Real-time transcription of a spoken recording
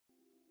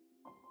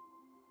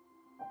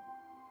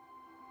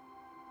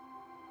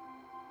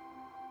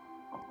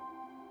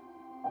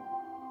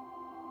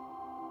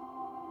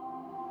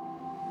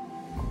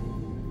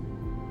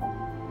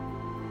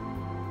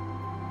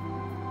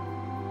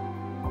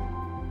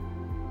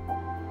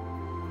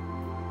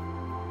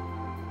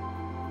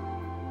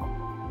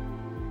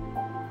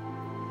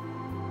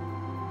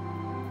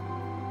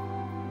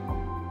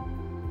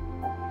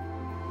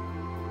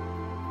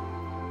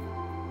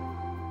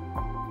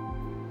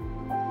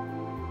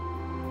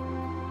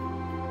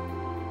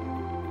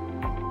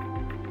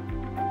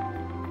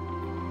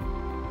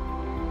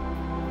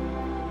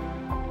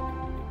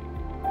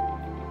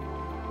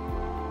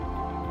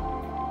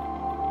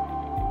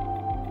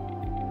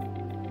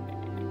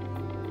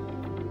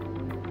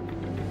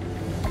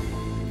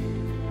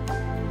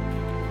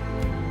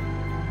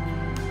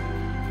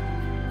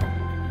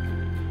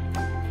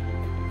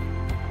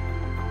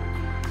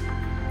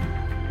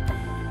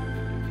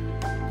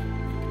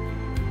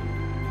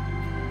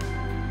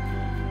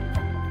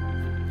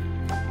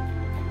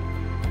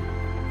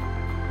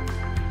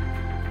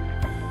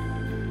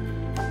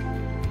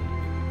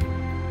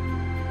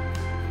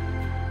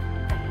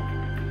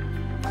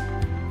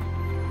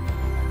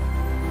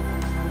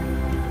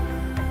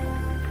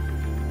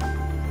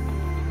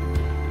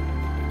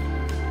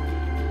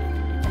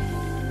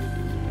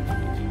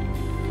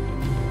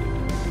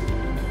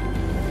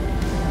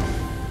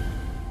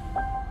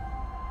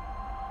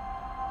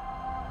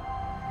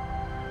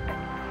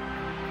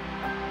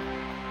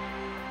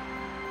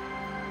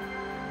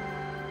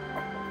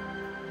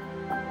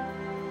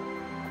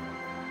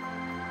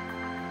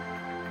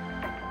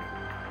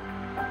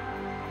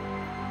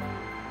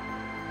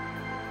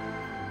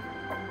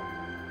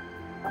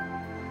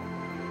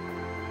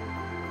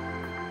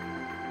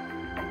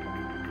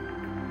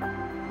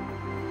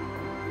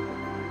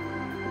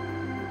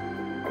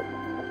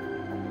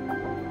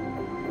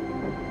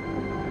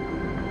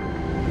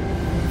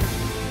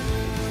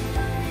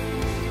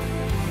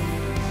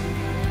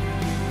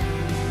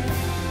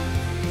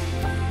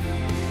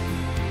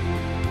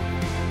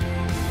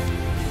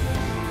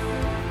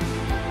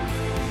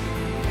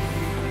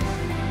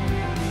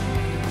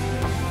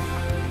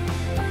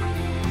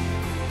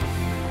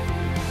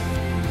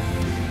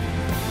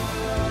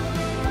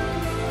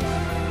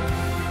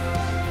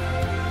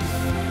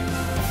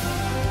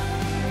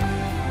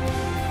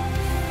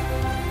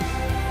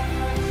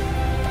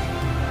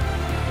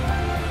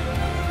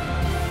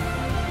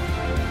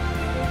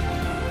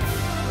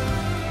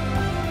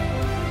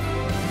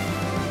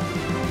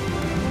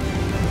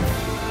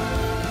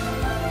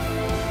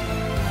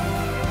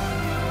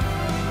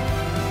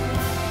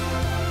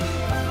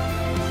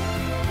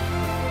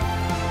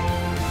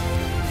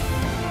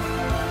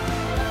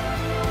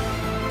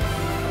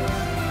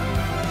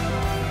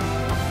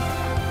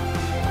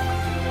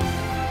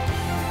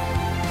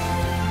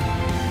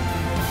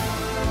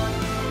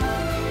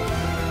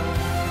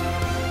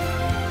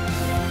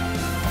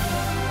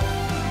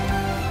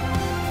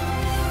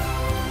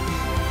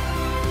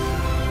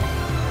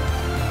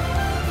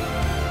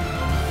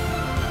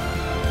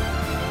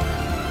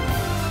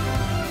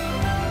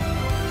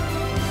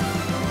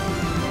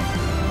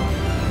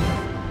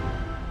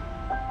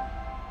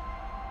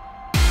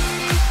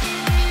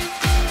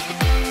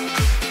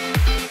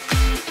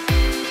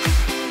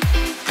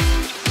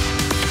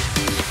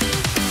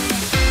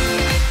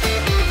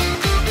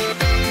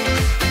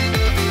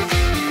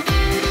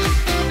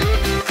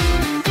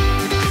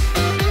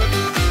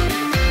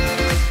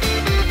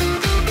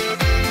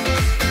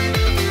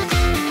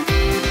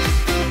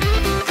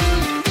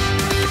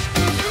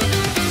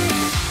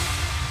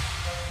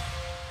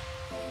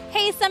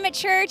Summit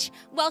Church.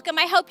 Welcome.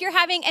 I hope you're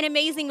having an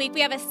amazing week.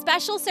 We have a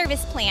special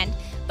service planned.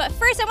 But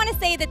first, I want to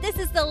say that this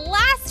is the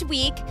last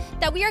week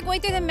that we are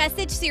going through the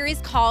message series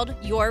called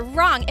You're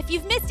Wrong. If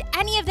you've missed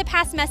any of the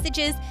past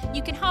messages,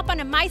 you can hop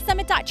onto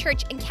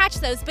mysummit.church and catch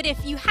those. But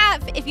if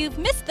you've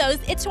missed those,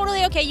 it's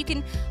totally okay. You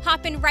can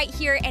hop in right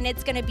here and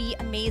it's going to be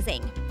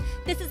amazing.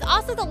 This is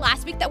also the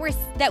last week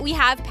that we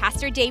have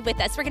Pastor Dave with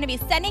us. We're going to be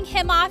sending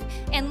him off,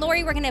 and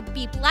Lori, we're going to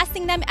be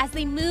blessing them as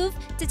they move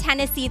to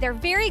Tennessee. They're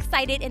very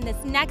excited in this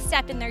next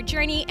step in their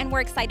journey, and we're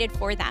excited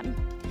for them.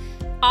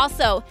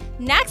 Also,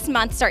 next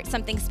month starts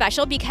something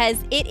special because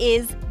it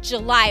is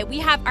July. We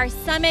have our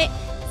Summit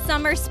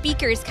Summer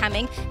Speakers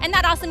coming, and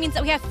that also means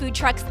that we have food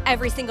trucks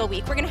every single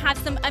week. We're going to have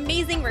some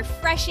amazing,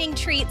 refreshing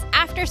treats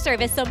after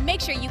service, so make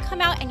sure you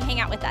come out and hang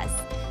out with us.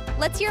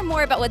 Let's hear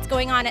more about what's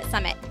going on at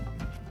Summit.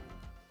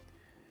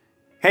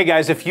 Hey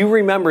guys, if you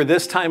remember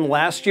this time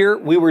last year,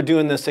 we were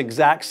doing this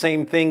exact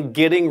same thing,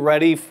 getting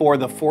ready for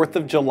the 4th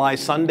of July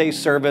Sunday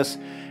service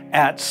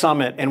at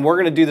Summit. And we're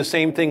going to do the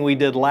same thing we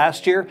did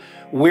last year.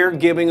 We're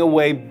giving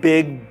away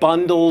big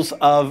bundles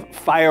of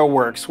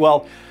fireworks.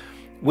 Well,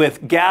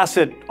 with gas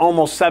at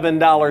almost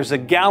 $7 a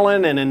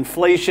gallon and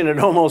inflation at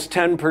almost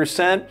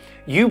 10%,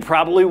 you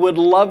probably would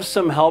love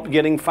some help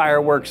getting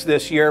fireworks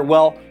this year.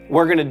 Well,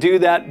 we're going to do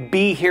that.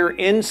 Be here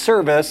in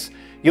service.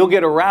 You'll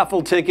get a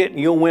raffle ticket and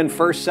you'll win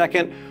first,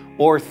 second,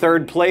 or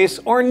third place,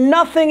 or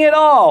nothing at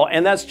all.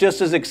 And that's just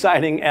as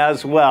exciting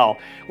as well.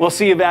 We'll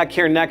see you back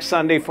here next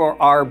Sunday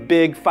for our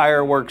big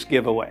fireworks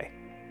giveaway.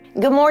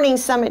 Good morning,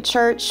 Summit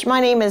Church.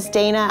 My name is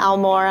Dana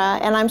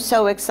Almora, and I'm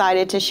so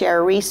excited to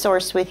share a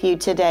resource with you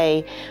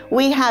today.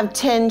 We have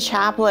 10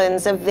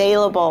 chaplains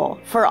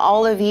available for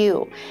all of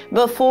you.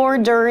 Before,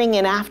 during,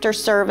 and after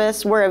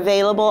service, we're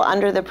available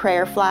under the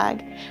prayer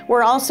flag.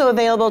 We're also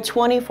available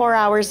 24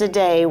 hours a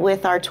day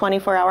with our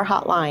 24-hour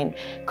hotline.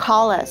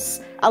 Call us.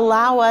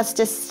 Allow us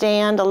to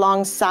stand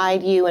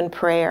alongside you in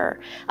prayer.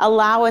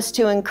 Allow us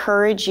to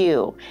encourage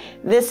you.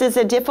 This is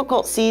a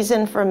difficult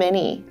season for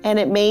many, and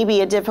it may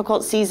be a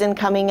difficult season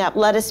coming up.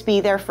 Let us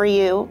be there for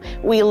you.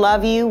 We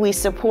love you. We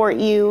support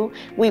you.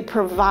 We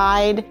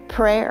provide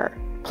prayer.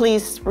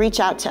 Please reach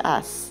out to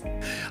us.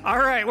 All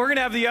right, we're going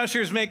to have the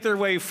ushers make their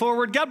way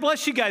forward. God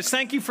bless you guys.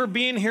 Thank you for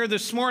being here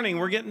this morning.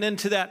 We're getting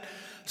into that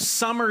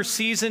summer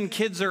season.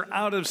 Kids are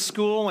out of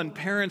school, and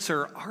parents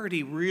are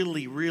already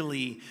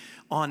really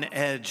on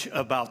edge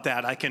about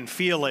that. I can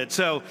feel it.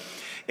 So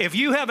if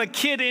you have a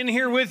kid in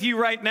here with you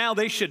right now,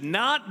 they should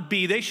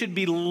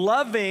be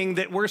loving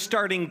that we're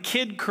starting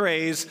Kid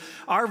Craze,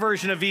 our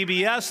version of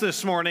VBS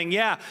this morning.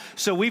 Yeah,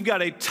 so we've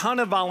got a ton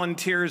of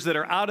volunteers that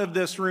are out of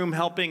this room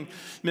helping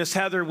Miss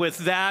Heather with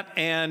that,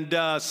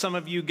 and some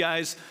of you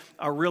guys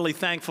are really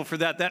thankful for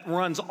that. That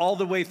runs all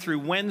the way through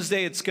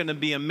Wednesday. It's going to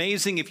be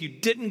amazing. If you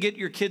didn't get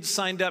your kids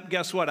signed up,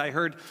 guess what? I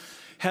heard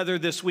Heather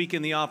this week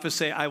in the office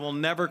say, I will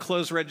never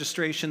close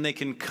registration. They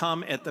can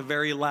come at the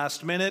very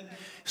last minute.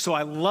 So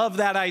I love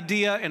that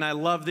idea, and I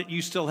love that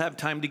you still have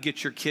time to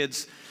get your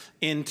kids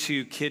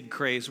into Kid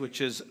Craze, which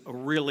is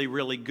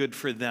really good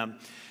for them.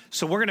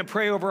 So we're going to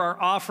pray over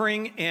our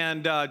offering,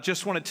 and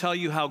just want to tell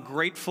you how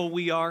grateful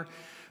we are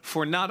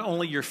for not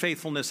only your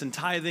faithfulness in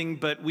tithing,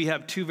 but we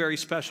have two very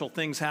special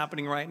things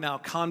happening right now.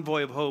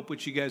 Convoy of Hope,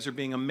 which you guys are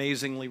being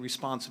amazingly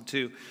responsive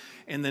to.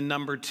 And then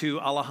number 2,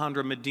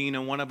 Alejandra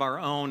Medina, one of our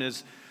own,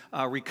 is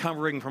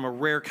recovering from a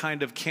rare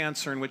kind of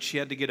cancer in which she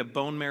had to get a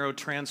bone marrow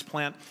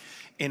transplant,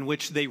 in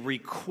which they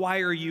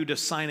require you to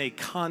sign a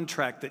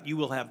contract that you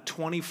will have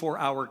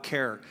 24-hour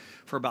care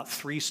for about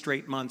 3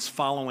 straight months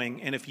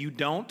following. And if you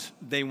don't,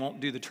 they won't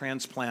do the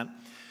transplant.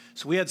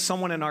 So we had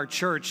someone in our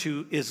church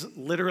who is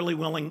literally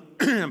willing,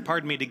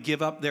 to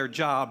give up their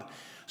job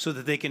so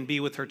that they can be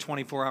with her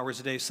 24 hours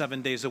a day,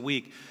 7 days a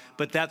week.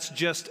 But that's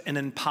just an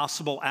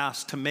impossible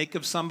ask to make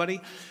of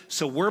somebody.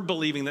 So we're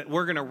believing that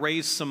we're going to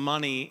raise some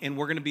money, and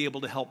we're going to be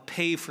able to help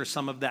pay for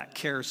some of that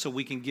care so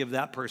we can give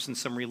that person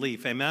some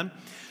relief. Amen?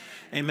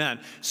 Amen.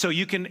 So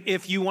you can,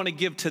 if you want to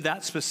give to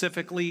that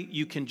specifically,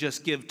 you can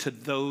just give to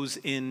those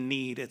in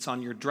need. It's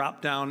on your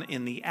drop down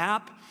in the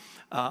app.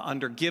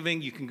 Under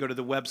giving, you can go to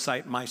the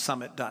website,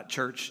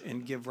 mysummit.church,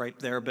 and give right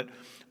there. But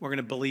we're going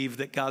to believe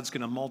that God's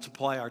going to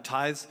multiply our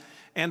tithes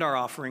and our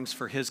offerings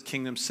for his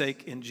kingdom's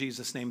sake in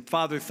Jesus' name.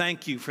 Father,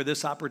 thank you for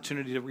this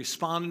opportunity to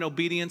respond in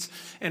obedience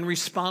and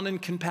respond in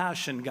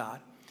compassion, God.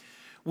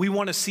 We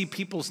want to see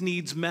people's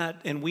needs met,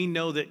 and we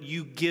know that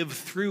you give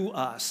through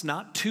us,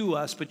 not to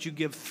us, but you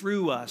give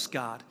through us,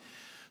 God,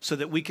 so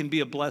that we can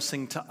be a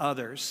blessing to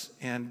others.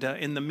 And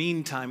in the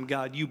meantime,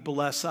 God, you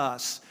bless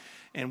us.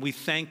 And we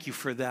thank you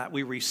for that.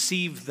 We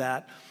receive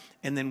that,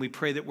 and then we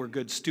pray that we're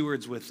good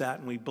stewards with that,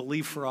 and we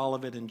believe for all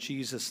of it in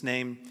Jesus'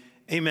 name.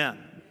 Amen.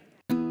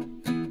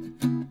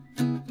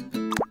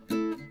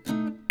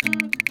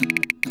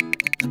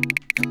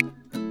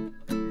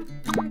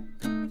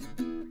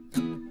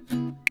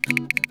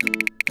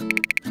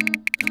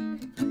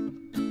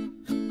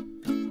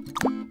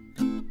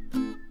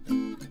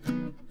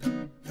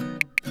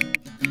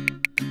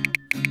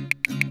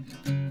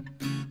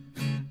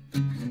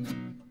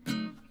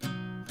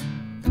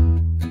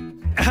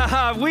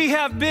 We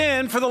have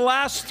been for the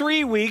last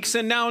 3 weeks,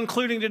 and now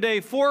including today,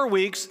 4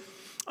 weeks.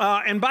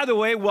 And by the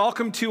way,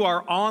 welcome to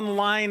our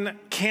online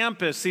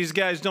campus. These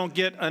guys don't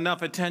get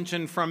enough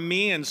attention from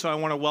me, and so I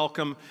want to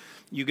welcome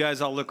you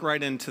guys. I'll look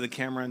right into the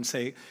camera and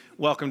say,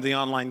 welcome to the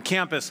online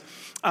campus.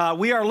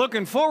 We are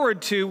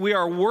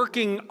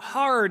working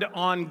hard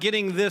on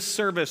getting this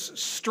service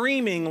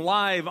streaming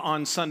live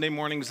on Sunday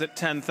mornings at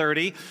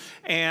 10:30.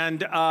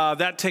 And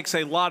that takes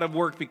a lot of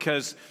work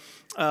because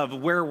of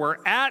where we're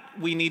at.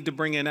 We need to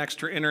bring in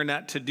extra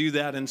internet to do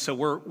that. And so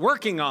we're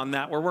working on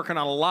that. We're working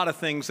on a lot of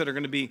things that are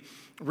going to be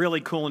really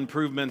cool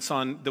improvements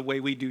on the way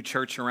we do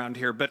church around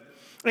here. But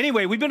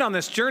anyway, we've been on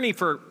this journey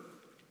for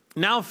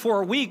now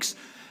 4 weeks.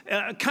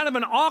 Kind of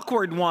an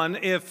awkward one,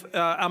 if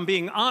I'm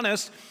being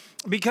honest,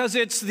 because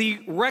it's the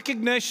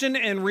recognition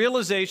and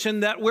realization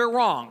that we're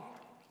wrong.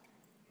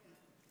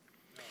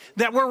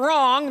 That we're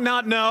wrong,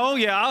 not no,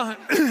 yeah,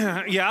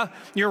 yeah,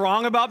 you're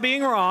wrong about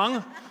being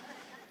wrong.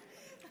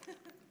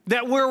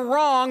 That we're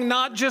wrong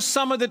not just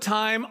some of the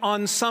time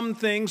on some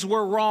things,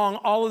 we're wrong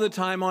all of the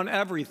time on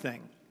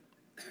everything.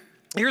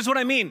 Here's what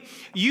I mean.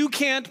 You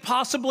can't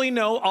possibly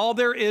know all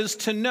there is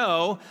to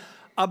know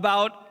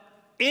about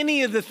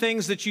any of the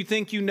things that you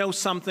think you know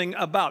something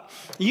about.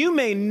 You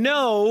may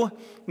know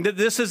that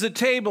this is a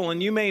table,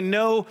 and you may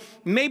know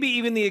maybe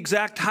even the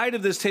exact height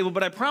of this table,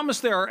 but I promise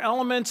there are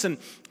elements and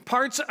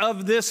parts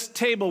of this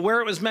table, where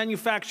it was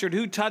manufactured,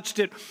 who touched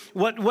it,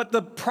 what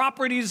the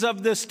properties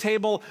of this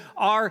table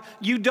are,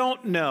 you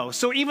don't know.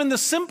 So even the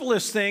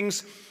simplest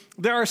things,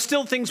 there are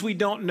still things we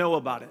don't know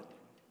about it.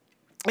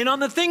 And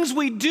on the things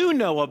we do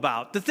know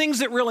about, the things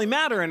that really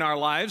matter in our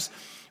lives,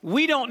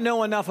 we don't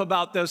know enough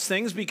about those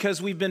things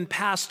because we've been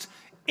passed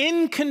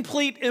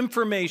incomplete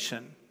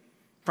information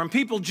from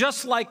people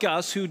just like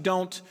us who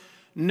don't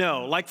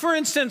know. Like, for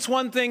instance,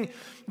 one thing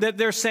that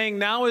they're saying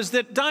now is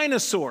that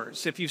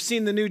dinosaurs, if you've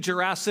seen the new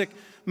Jurassic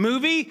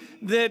movie,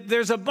 that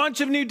there's a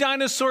bunch of new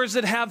dinosaurs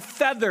that have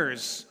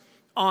feathers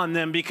on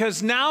them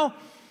because now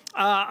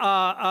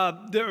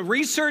the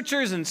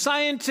researchers and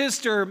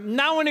scientists are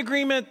now in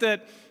agreement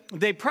that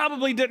they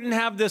probably didn't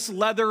have this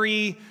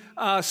leathery,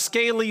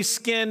 scaly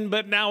skin,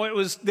 but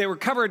now they were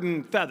covered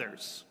in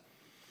feathers.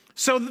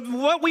 So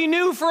what we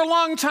knew for a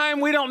long time,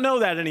 we don't know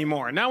that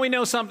anymore. Now we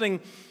know something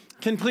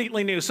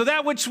completely new. So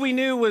that which we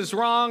knew was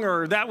wrong,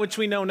 or that which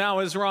we know now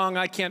is wrong,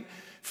 I can't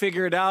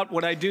figure it out.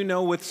 What I do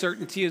know with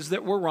certainty is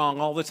that we're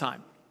wrong all the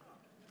time.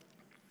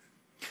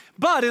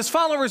 But as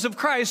followers of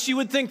Christ, you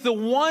would think the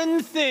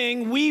one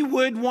thing we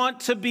would want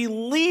to be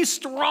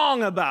least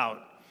wrong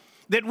about,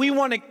 that we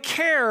want to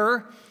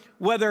care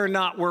whether or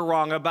not we're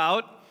wrong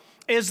about,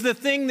 is the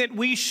thing that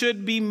we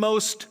should be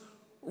most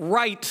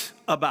right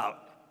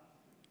about.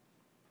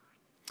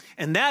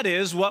 And that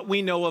is what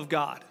we know of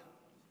God.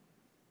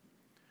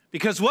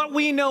 Because what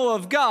we know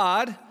of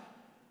God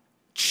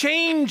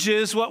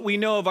changes what we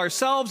know of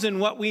ourselves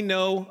and what we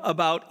know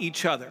about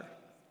each other.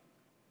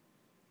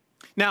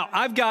 Now,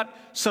 I've got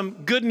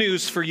some good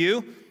news for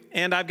you,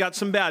 and I've got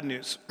some bad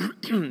news.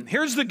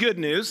 Here's the good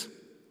news.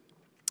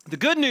 The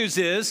good news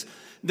is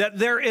that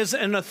there is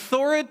an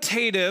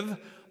authoritative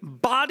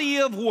body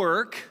of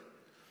work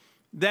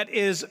that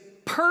is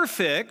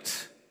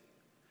perfect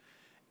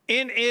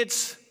in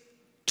its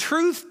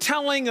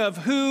truth-telling of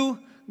who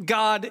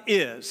God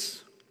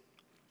is.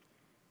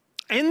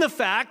 In the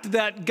fact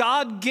that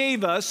God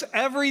gave us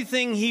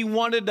everything He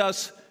wanted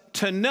us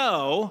to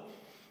know,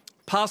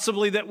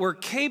 possibly that we're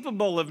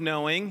capable of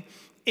knowing,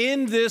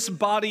 in this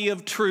body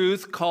of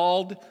truth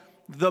called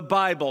the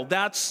Bible.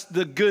 That's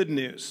the good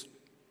news.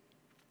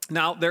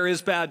 Now, there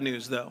is bad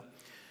news, though.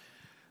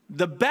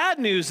 The bad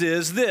news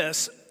is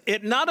this: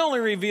 it not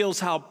only reveals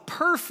how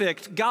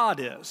perfect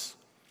God is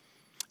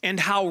and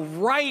how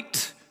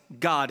right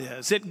God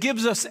is, it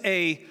gives us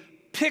a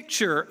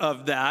picture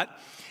of that.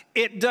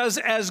 It does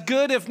as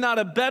good, if not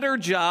a better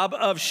job,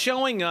 of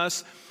showing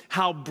us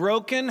how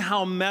broken,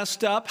 how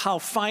messed up, how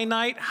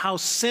finite, how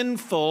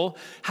sinful,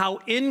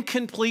 how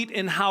incomplete,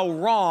 and how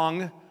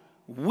wrong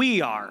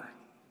we are.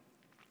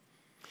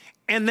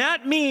 And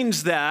that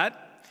means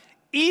that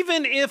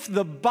even if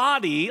the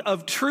body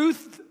of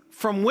truth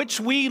from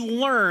which we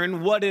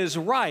learn what is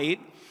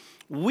right,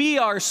 we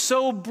are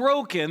so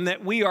broken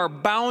that we are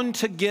bound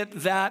to get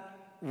that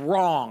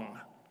wrong.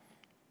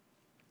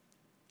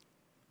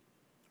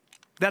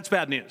 That's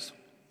bad news.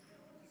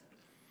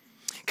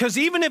 Because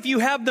even if you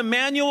have the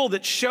manual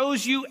that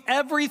shows you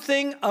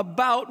everything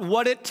about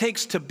what it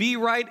takes to be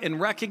right and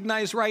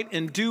recognize right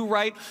and do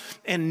right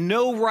and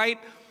know right,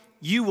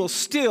 you will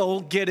still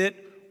get it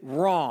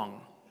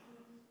wrong.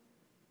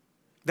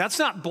 That's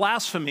not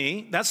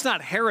blasphemy. That's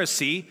not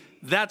heresy.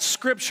 That's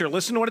Scripture.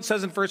 Listen to what it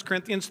says in 1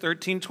 Corinthians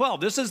 13:12.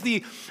 This is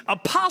the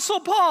Apostle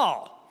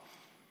Paul.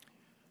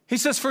 He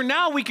says, "For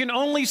now we can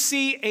only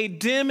see a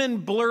dim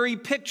and blurry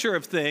picture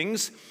of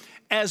things,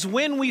 as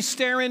when we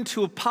stare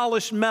into a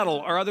polished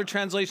metal," or other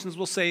translations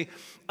will say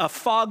a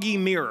foggy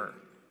mirror.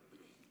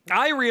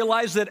 I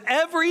realize that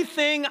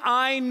everything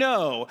I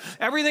know,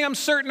 everything I'm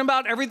certain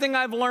about, everything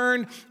I've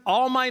learned,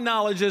 all my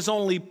knowledge is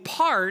only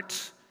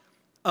part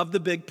of the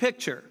big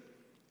picture.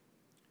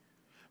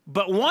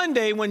 But one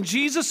day when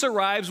Jesus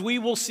arrives, we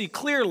will see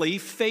clearly,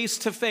 face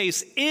to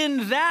face.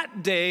 In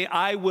that day,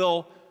 I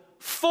will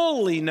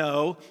fully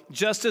know,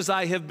 just as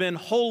I have been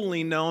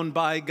wholly known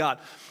by God.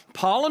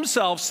 Paul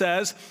himself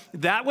says,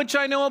 that which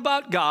I know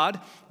about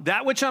God,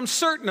 that which I'm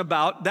certain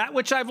about, that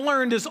which I've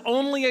learned is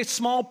only a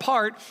small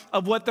part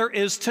of what there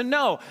is to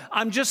know.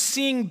 I'm just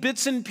seeing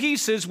bits and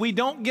pieces. We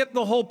don't get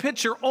the whole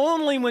picture.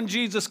 Only when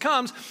Jesus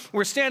comes,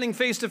 we're standing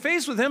face to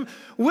face with him,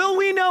 will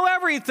we know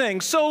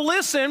everything. So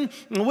listen,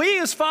 we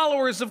as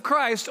followers of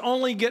Christ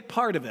only get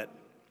part of it.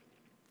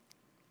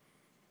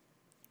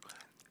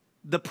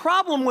 The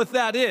problem with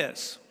that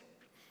is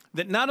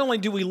that not only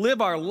do we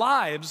live our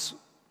lives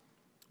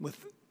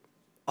with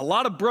a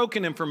lot of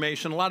broken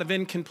information, a lot of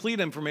incomplete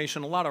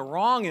information, a lot of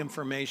wrong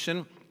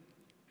information,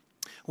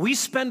 we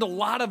spend a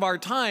lot of our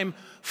time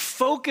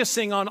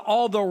focusing on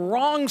all the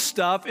wrong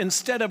stuff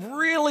instead of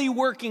really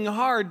working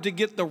hard to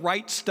get the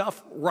right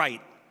stuff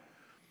right.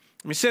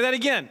 Let me say that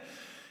again.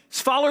 As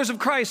followers of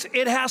Christ,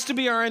 it has to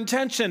be our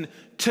intention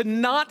to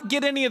not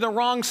get any of the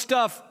wrong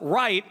stuff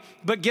right,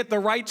 but get the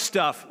right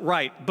stuff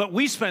right. But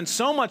we spend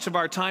so much of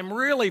our time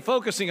really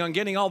focusing on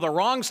getting all the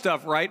wrong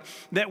stuff right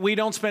that we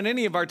don't spend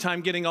any of our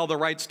time getting all the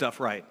right stuff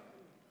right.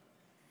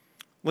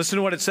 Listen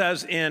to what it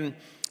says in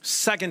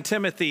 2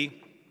 Timothy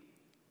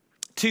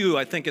 2,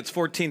 I think it's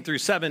 14 through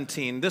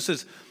 17. This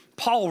is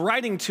Paul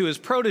writing to his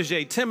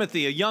protege,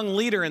 Timothy, a young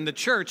leader in the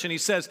church, and he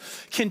says,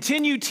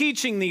 continue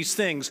teaching these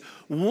things,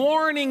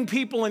 warning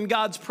people in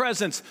God's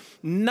presence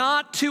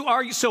not to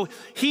argue. So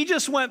he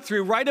just went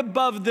through right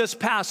above this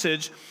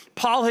passage.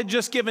 Paul had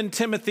just given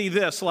Timothy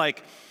this,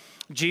 like,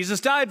 Jesus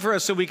died for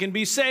us so we can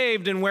be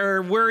saved, and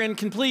where we're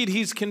incomplete,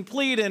 he's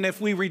complete, and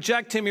if we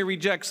reject him, he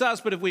rejects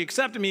us, but if we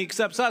accept him, he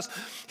accepts us.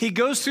 He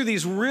goes through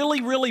these really,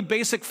 really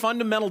basic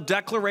fundamental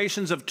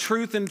declarations of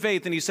truth and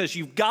faith, and he says,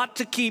 you've got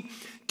to keep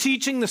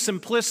teaching the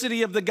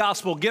simplicity of the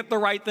gospel, get the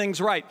right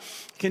things right.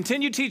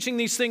 Continue teaching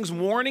these things,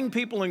 warning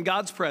people in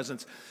God's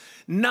presence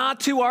not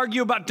to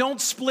argue about, don't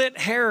split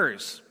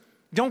hairs.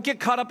 Don't get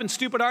caught up in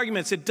stupid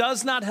arguments. It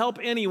does not help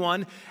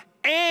anyone,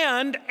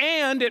 and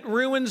it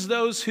ruins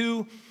those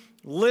who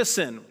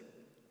listen.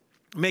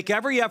 Make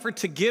every effort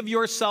to give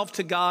yourself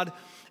to God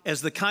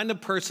as the kind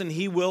of person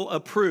he will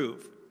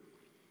approve.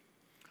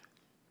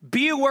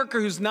 Be a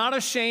worker who's not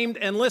ashamed,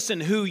 and listen,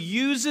 who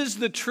uses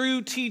the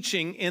true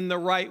teaching in the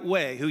right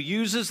way, who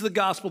uses the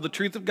gospel, the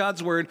truth of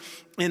God's word,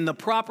 in the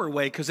proper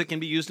way, because it can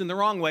be used in the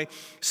wrong way.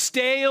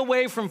 Stay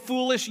away from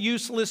foolish,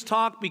 useless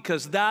talk,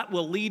 because that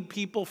will lead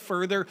people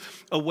further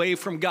away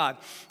from God.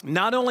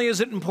 Not only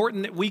is it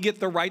important that we get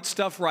the right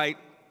stuff right,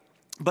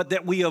 but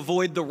that we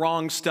avoid the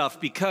wrong stuff,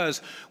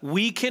 because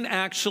we can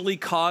actually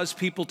cause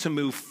people to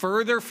move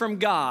further from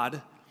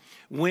God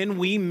when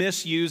we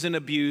misuse and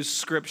abuse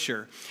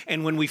Scripture,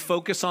 and when we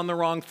focus on the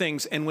wrong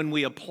things, and when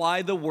we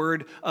apply the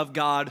Word of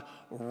God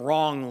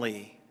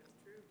wrongly.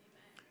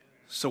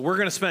 So we're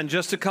going to spend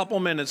just a couple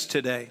minutes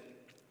today,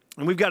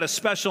 and we've got a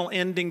special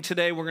ending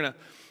today. We're going to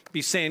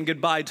be saying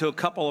goodbye to a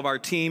couple of our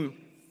team,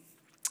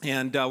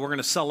 and we're going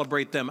to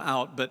celebrate them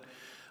out, but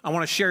I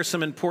want to share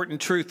some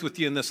important truth with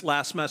you in this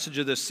last message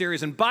of this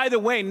series. And by the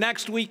way,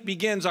 next week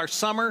begins our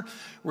summer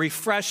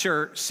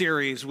refresher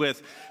series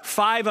with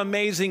 5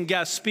 amazing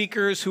guest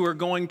speakers who are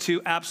going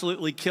to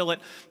absolutely kill it.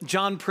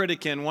 John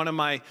Pritikin, one of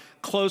my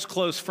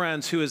close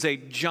friends who is a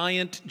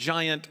giant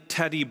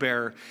teddy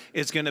bear,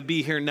 is going to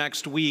be here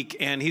next week.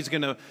 And he's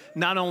going to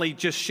not only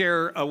just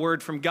share a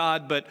word from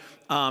God, but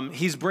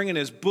he's bringing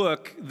his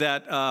book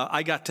that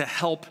I got to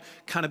help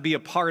kind of be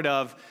a part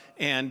of.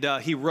 And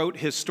he wrote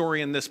his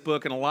story in this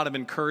book and a lot of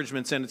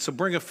encouragements in it. So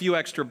bring a few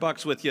extra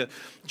bucks with you.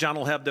 John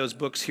will have those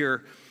books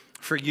here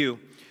for you.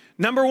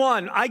 Number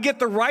 1, I get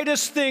the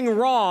rightest thing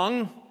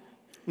wrong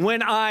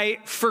when I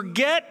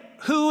forget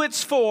who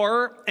it's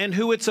for and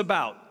who it's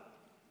about.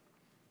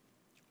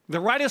 The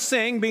rightest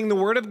thing being the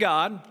Word of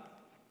God.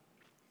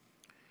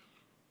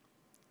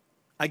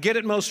 I get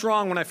it most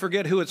wrong when I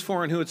forget who it's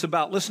for and who it's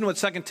about. Listen to what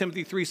 2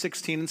 Timothy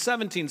 3:16 and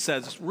 17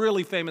 says. It's a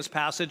really famous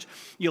passage.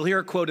 You'll hear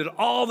it quoted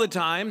all the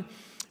time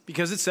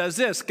because it says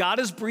this: God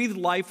has breathed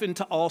life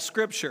into all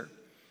Scripture.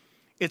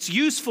 It's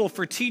useful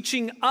for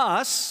teaching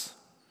us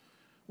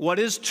what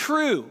is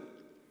true.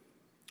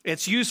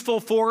 It's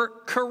useful for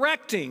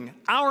correcting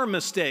our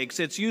mistakes.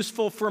 It's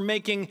useful for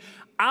making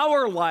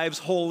our lives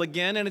whole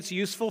again, and it's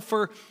useful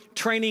for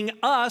training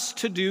us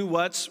to do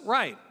what's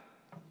right.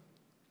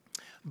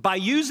 By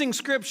using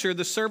Scripture,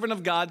 the servant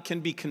of God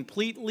can be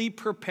completely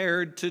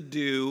prepared to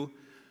do,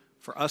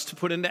 for us to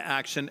put into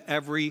action,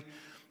 every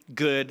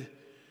good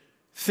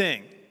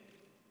thing.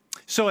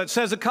 So it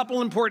says a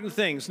couple important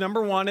things.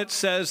 Number 1, it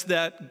says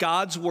that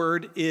God's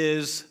word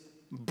is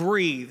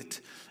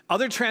breathed.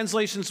 Other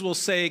translations will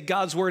say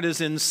God's word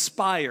is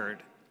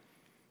inspired.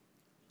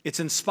 It's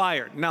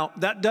inspired. Now,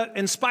 that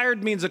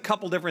inspired means a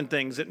couple different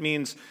things. It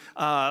means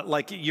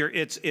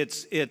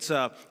it's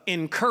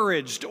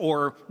encouraged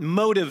or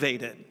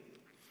motivated.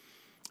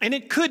 And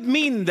it could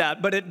mean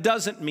that, but it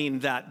doesn't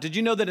mean that. Did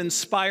you know that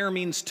inspire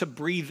means to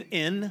breathe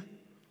in?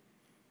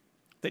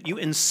 That you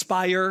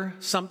inspire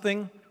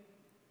something?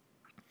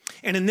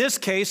 And in this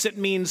case, it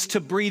means to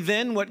breathe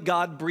in what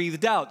God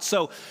breathed out.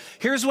 So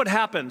here's what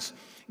happens.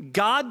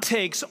 God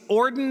takes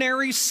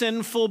ordinary,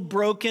 sinful,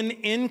 broken,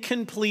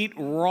 incomplete,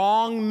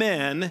 wrong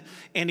men,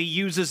 and he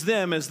uses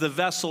them as the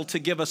vessel to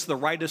give us the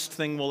rightest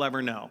thing we'll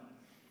ever know.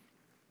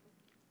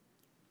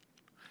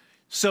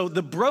 So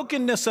the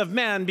brokenness of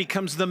man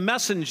becomes the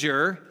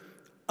messenger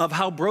of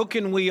how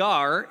broken we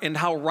are and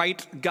how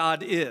right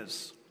God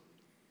is.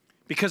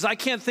 Because I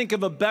can't think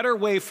of a better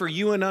way for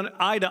you and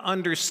I to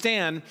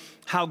understand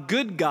how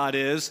good God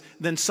is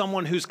than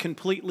someone who's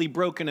completely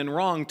broken and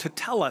wrong to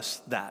tell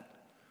us that.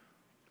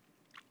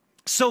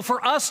 So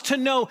for us to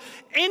know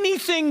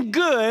anything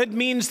good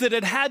means that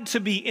it had to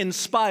be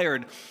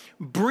inspired,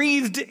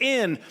 breathed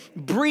in.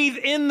 Breathe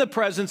in the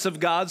presence of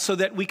God so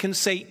that we can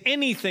say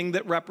anything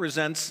that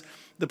represents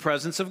the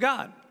presence of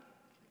God.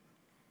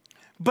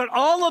 But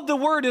all of the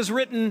word is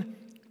written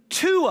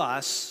to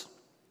us,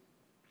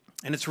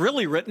 and it's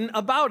really written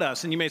about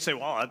us. And you may say,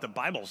 well, the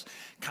Bible's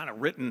kind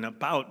of written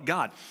about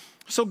God.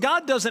 So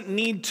God doesn't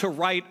need to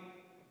write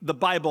the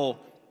Bible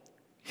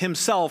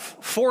himself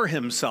for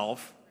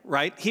himself,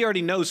 right? He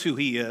already knows who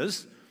he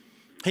is.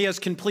 He has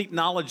complete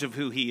knowledge of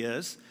who he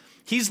is.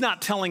 He's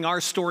not telling our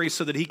story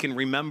so that he can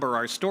remember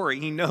our story.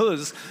 He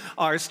knows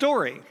our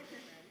story.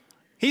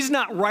 He's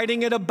not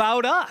writing it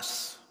about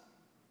us.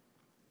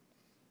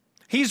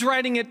 He's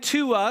writing it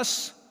to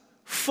us,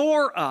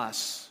 for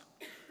us,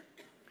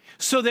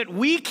 so that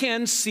we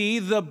can see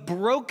the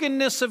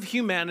brokenness of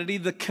humanity,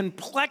 the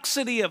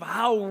complexity of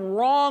how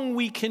wrong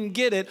we can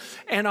get it,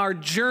 and our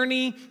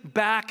journey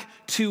back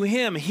to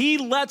him. He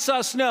lets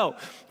us know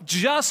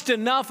just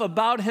enough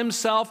about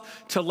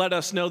himself to let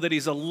us know that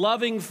he's a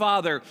loving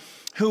father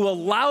who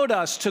allowed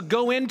us to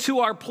go into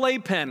our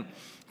playpen,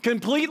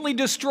 completely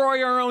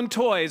destroy our own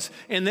toys,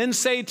 and then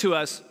say to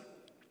us,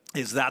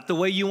 is that the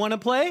way you want to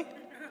play?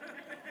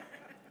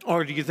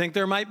 Or do you think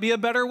there might be a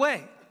better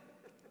way?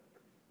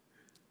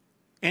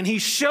 And he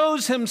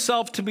shows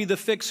himself to be the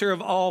fixer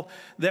of all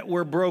that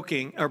we're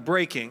breaking.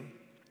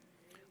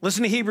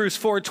 Listen to Hebrews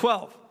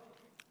 4:12. It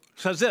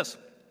says this: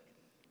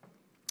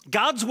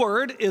 God's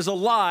word is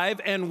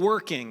alive and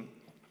working.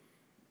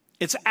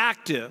 It's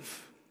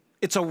active.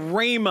 It's a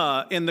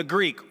rhema in the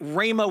Greek.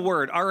 Rhema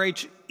word,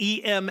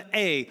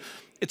 R-H-E-M-A.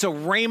 It's a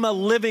rhema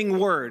living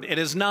word. It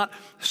is not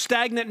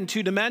stagnant and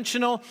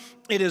two-dimensional.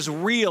 It is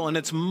real and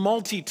it's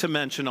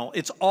multi-dimensional.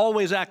 It's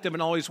always active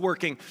and always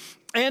working,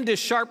 and is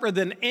sharper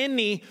than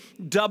any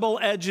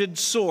double-edged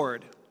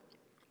sword.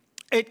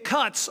 It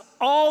cuts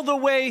all the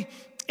way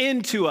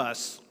into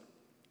us.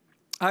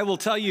 I will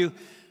tell you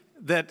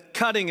that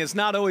cutting is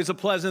not always a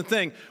pleasant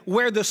thing.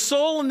 Where the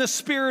soul and the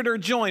spirit are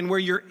joined, where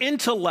your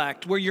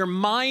intellect, where your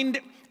mind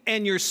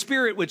and your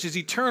spirit, which is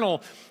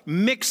eternal,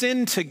 mix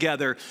in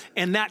together,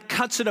 and that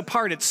cuts it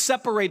apart. It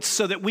separates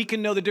so that we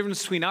can know the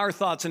difference between our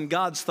thoughts and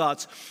God's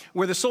thoughts.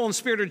 Where the soul and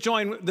spirit are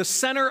joined, the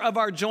center of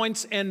our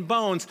joints and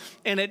bones,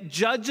 and it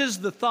judges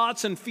the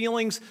thoughts and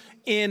feelings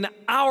in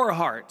our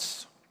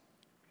hearts.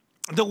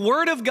 The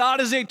Word of God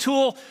is a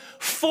tool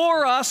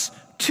for us,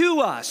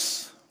 to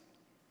us.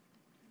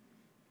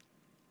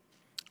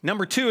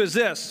 Number two is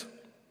this: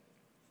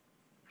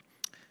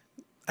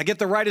 I get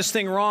the rightest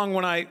thing wrong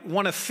when I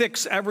want to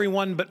fix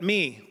everyone but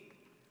me.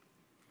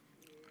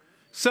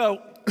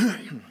 So,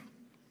 I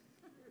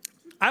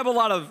have a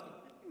lot of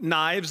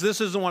knives.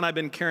 This is the one I've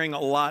been carrying a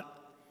lot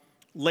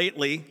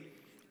lately.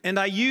 And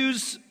I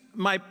use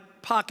my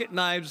pocket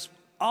knives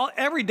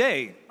every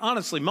day,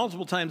 honestly,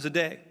 multiple times a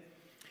day.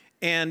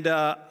 And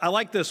I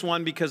like this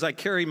one because I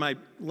carry my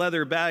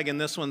leather bag, and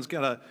this one's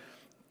got a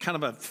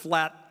kind of a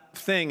flat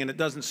thing, and it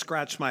doesn't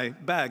scratch my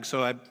bag.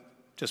 So I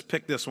just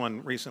picked this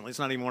one recently. It's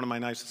not even one of my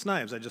nicest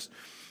knives. I just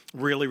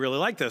really, really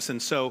like this.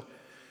 And so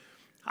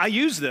I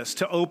use this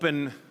to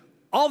open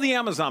all the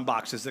Amazon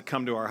boxes that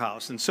come to our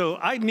house. And so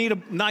I need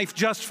a knife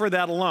just for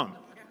that alone.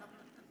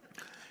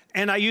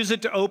 And I use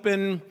it to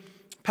open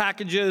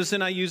packages,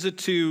 and I use it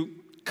to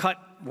cut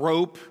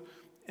rope,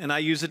 and I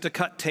use it to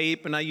cut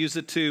tape, and I use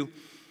it to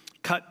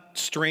cut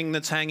string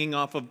that's hanging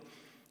off of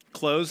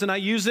clothes, and I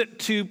use it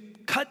to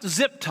cut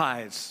zip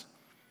ties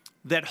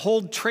that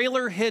hold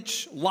trailer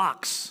hitch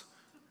locks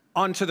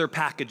onto their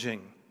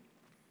packaging,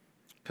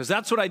 because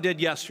that's what I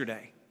did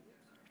yesterday.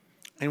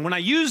 And when I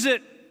use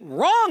it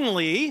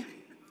wrongly,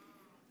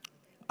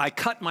 I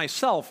cut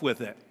myself with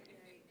it.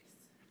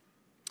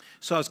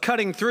 So I was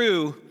cutting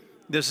through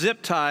this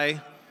zip tie,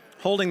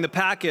 holding the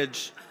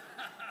package,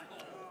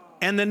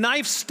 and the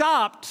knife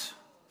stopped,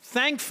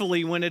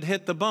 thankfully, when it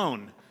hit the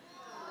bone.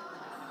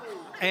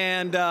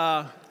 And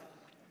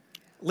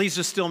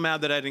Lisa's still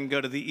mad that I didn't go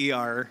to the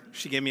ER.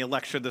 She gave me a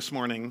lecture this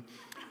morning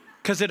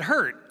because it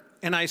hurt.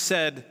 And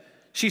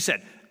she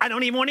said, I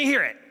don't even want to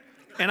hear it.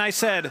 And I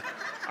said,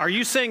 are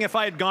you saying if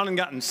I had gone and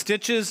gotten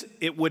stitches,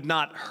 it would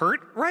not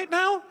hurt right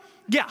now?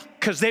 Yeah,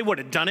 because they would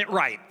have done it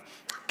right.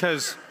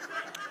 Because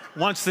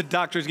once the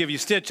doctors give you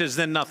stitches,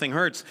 then nothing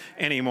hurts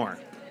anymore.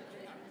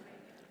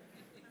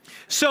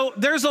 So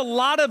there's a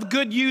lot of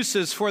good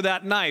uses for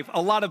that knife,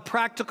 a lot of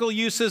practical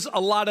uses,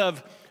 a lot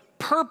of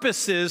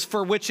purposes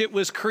for which it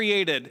was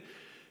created.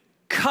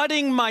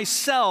 cutting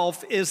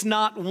myself is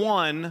not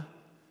one.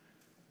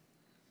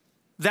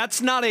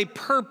 That's not a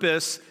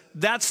purpose.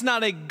 That's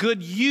not a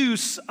good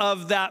use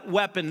of that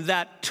weapon.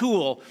 That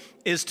tool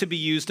is to be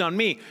used on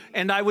me.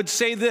 And I would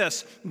say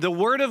this, the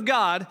Word of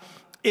God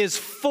is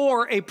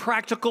for a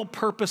practical,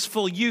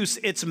 purposeful use.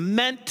 It's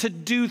meant to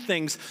do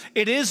things.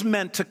 It is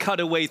meant to cut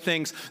away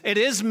things. It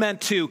is meant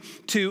to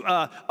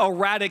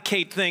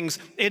eradicate things.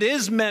 It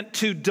is meant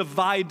to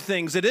divide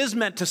things. It is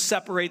meant to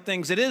separate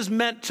things. It is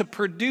meant to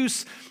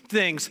produce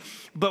things.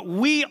 But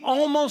we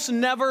almost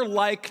never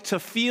like to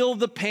feel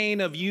the pain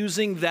of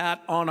using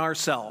that on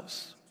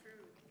ourselves.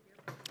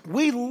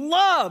 We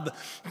love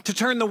to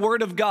turn the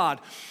Word of God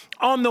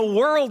on the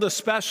world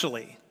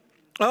especially.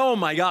 Oh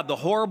my God, the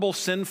horrible,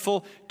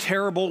 sinful,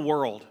 terrible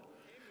world.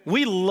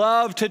 We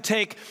love to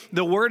take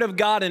the Word of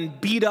God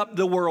and beat up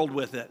the world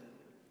with it.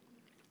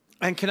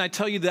 And can I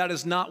tell you, that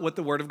is not what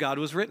the Word of God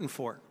was written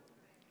for.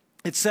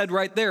 It said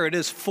right there, it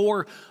is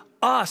for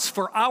us,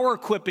 for our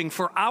equipping,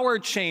 for our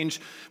change.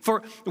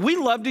 We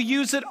love to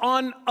use it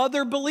on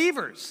other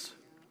believers.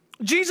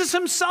 Jesus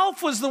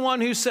himself was the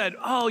one who said,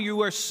 oh,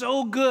 you are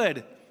so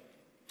good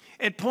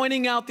at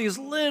pointing out these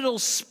little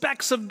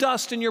specks of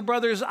dust in your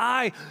brother's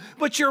eye,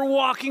 but you're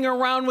walking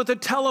around with a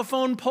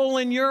telephone pole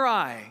in your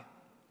eye.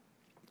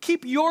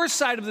 Keep your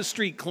side of the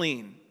street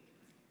clean.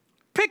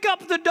 Pick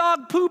up the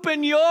dog poop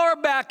in your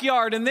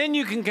backyard, and then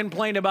you can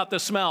complain about the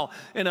smell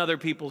in other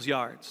people's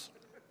yards.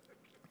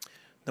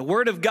 The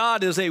Word of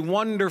God is a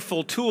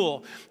wonderful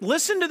tool.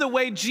 Listen to the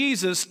way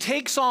Jesus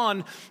takes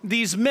on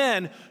these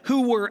men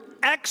who were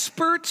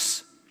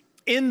experts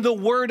in the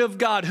Word of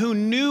God, who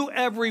knew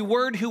every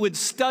word, who had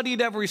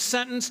studied every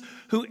sentence,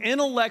 who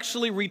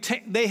intellectually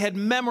retained, they had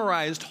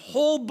memorized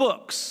whole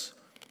books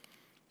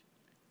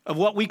of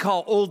what we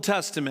call Old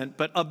Testament,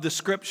 but of the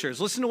Scriptures.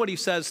 Listen to what he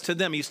says to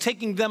them. He's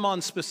taking them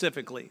on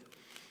specifically.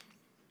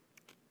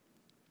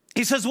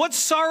 He says, what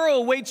sorrow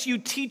awaits you,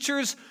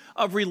 teachers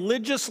of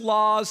religious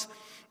laws,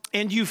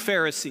 and you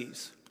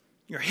Pharisees?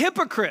 You're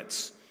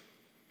hypocrites.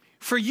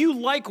 For you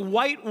like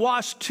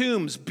whitewashed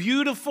tombs,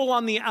 beautiful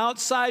on the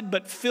outside,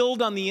 but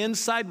filled on the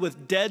inside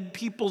with dead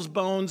people's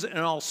bones and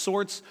all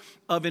sorts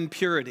of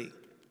impurity.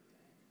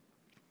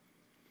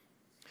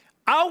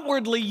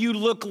 Outwardly, you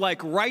look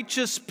like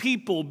righteous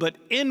people, but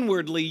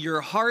inwardly,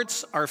 your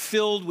hearts are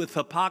filled with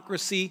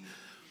hypocrisy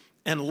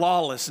and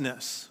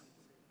lawlessness.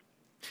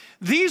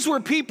 These were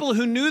people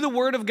who knew the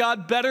Word of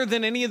God better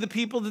than any of the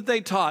people that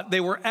they taught.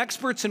 They were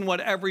experts in what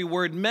every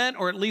word meant,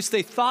 or at least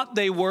they thought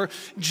they were.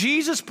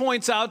 Jesus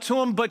points out to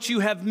them, but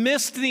you have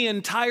missed the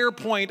entire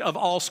point of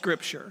all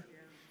Scripture.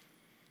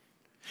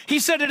 He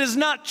said it has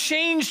not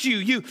changed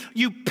you.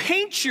 You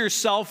paint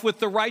yourself with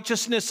the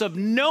righteousness of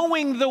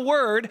knowing the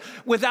Word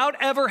without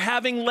ever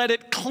having let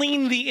it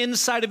clean the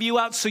inside of you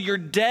out. So you're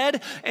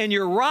dead and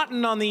you're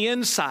rotten on the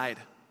inside.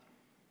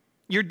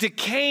 You're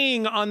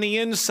decaying on the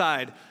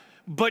inside.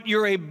 But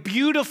you're a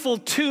beautiful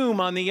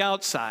tomb on the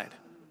outside.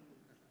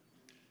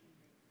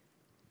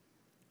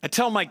 I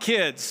tell my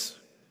kids,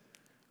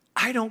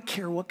 I don't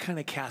care what kind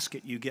of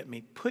casket you get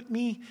me. Put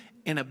me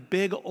in a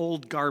big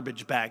old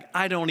garbage bag.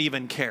 I don't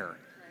even care.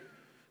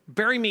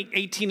 Bury me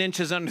 18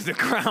 inches under the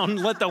ground.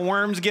 Let the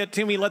worms get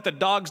to me. Let the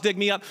dogs dig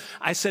me up.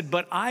 I said,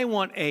 but I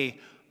want a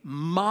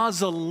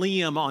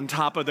mausoleum on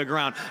top of the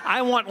ground.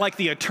 I want like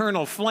the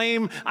eternal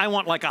flame. I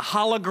want like a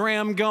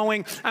hologram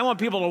going. I want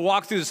people to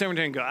walk through the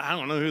cemetery and go, I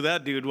don't know who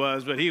that dude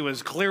was, but he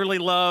was clearly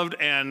loved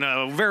and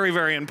very,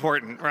 very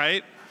important,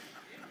 right?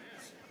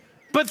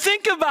 But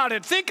think about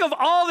it. Think of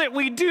all that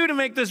we do to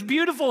make this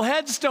beautiful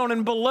headstone,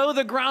 and below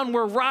the ground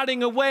we're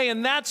rotting away.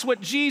 And that's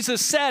what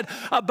Jesus said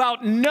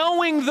about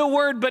knowing the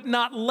Word but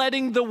not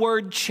letting the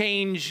Word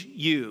change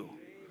you.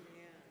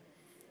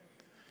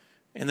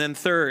 And then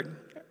third,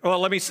 well,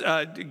 let me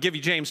give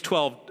you James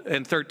 12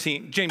 and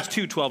 13. James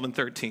 2, 12 and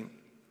 13.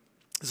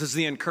 This is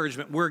the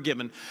encouragement we're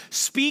given.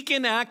 Speak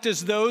and act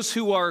as those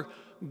who are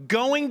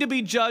going to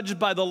be judged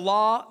by the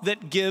law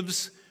that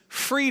gives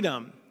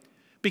freedom.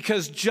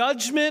 Because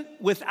judgment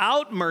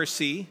without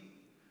mercy,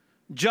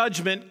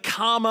 judgment,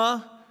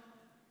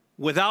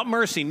 without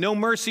mercy, no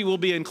mercy will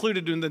be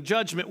included in the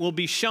judgment, will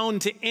be shown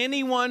to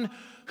anyone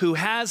who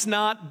has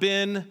not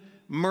been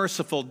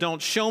merciful.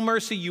 Don't show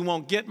mercy, you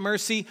won't get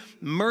mercy.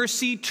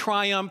 Mercy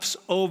triumphs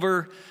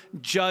over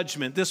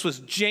judgment. This was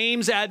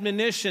James'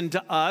 admonition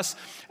to us.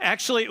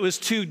 Actually, it was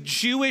to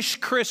Jewish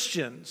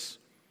Christians.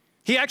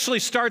 He actually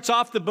starts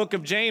off the book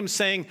of James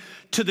saying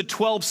to the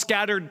 12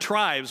 scattered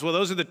tribes. Well,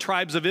 those are the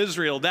tribes of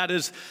Israel. That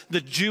is the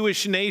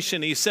Jewish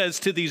nation. He says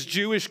to these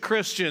Jewish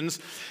Christians,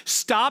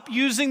 stop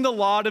using the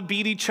law to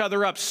beat each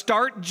other up.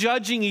 Start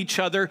judging each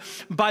other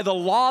by the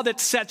law that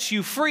sets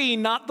you free,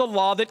 not the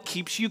law that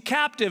keeps you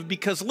captive.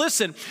 Because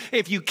listen,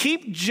 if you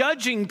keep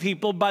judging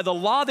people by the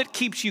law that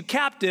keeps you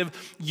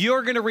captive,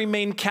 you're going to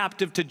remain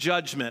captive to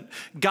judgment.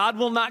 God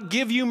will not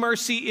give you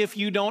mercy if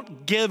you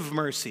don't give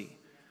mercy.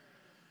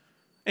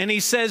 And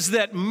he says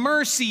that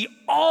mercy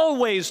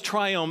always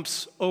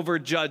triumphs over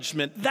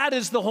judgment. That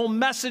is the whole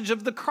message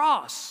of the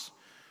cross.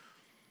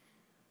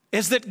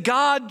 is that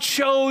God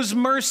chose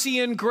mercy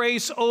and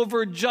grace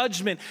over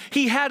judgment.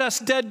 He had us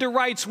dead to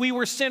rights. We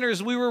were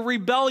sinners. We were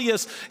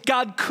rebellious.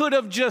 God could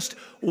have just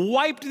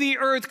wiped the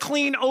earth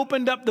clean,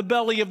 opened up the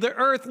belly of the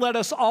earth, let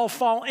us all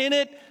fall in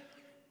it,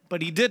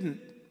 but he didn't.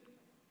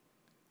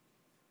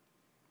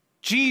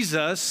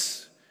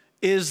 Jesus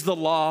is the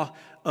law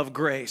of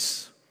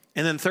grace.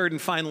 And then third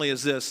and finally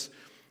is this: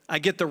 I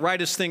get the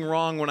rightest thing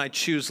wrong when I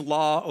choose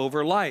law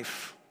over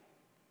life.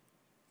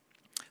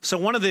 So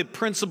one of the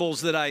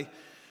principles that I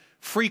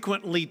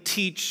frequently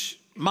teach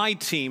my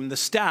team, the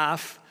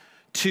staff,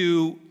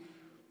 to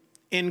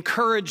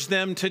encourage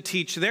them to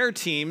teach their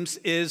teams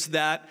is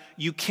that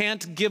you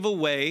can't give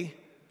away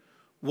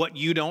what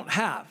you don't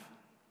have.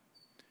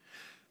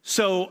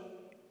 So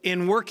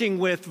in working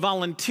with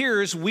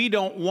volunteers, we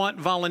don't want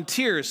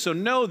volunteers. So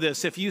know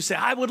this: if you say,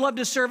 I would love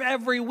to serve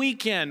every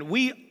weekend,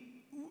 we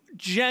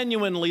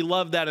genuinely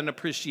love that and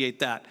appreciate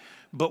that,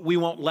 but we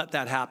won't let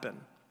that happen.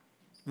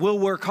 We'll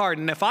work hard,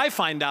 and if I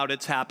find out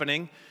it's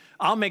happening,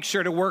 I'll make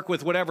sure to work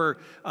with whatever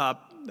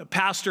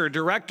pastor or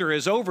director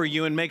is over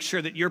you and make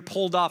sure that you're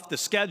pulled off the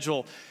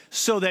schedule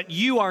so that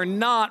you are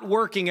not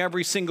working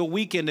every single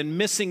weekend and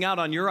missing out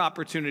on your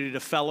opportunity to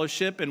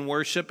fellowship and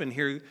worship and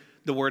hear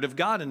the word of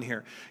God in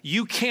here.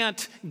 You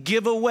can't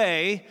give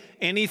away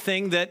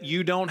anything that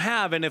you don't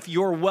have. And if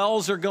your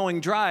wells are going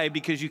dry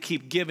because you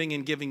keep giving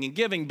and giving and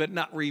giving but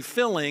not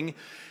refilling,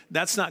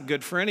 that's not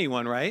good for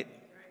anyone, right?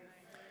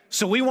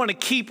 So we want to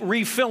keep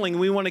refilling.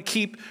 We want to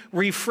keep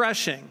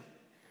refreshing.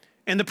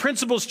 And the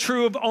principle is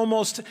true of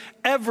almost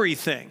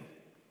everything.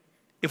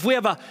 If we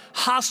have a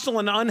hostile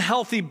and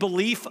unhealthy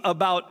belief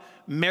about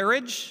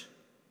marriage,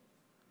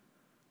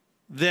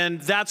 then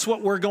that's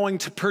what we're going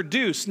to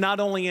produce, not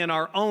only in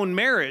our own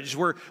marriage.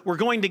 We're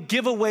going to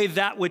give away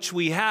that which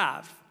we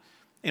have.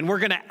 And we're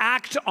going to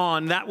act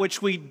on that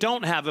which we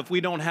don't have. If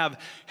we don't have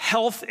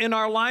health in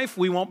our life,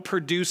 we won't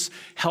produce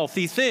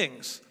healthy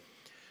things.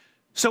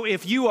 So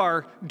if you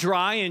are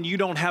dry and you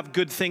don't have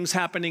good things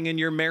happening in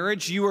your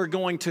marriage, you are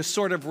going to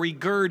sort of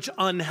regurge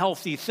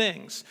unhealthy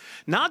things.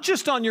 Not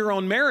just on your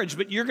own marriage,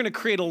 but you're going to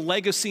create a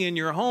legacy in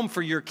your home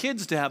for your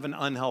kids to have an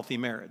unhealthy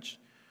marriage.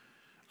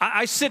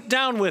 I sit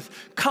down with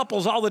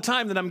couples all the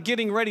time that I'm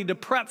getting ready to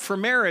prep for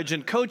marriage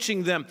and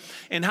coaching them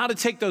and how to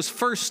take those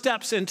first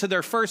steps into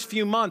their first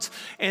few months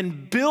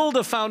and build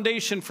a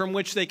foundation from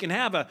which they can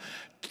have a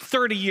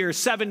 30-year,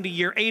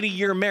 70-year,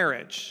 80-year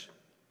marriage.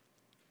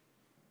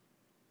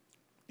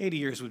 80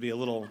 years would be a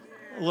little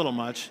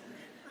much.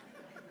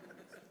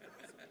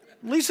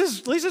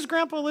 Lisa's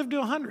grandpa lived to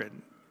 100.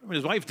 I mean,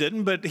 his wife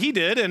didn't, but he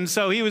did, and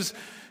so it was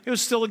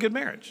still a good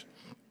marriage.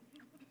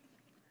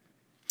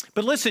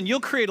 But listen,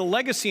 you'll create a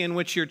legacy in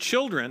which your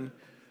children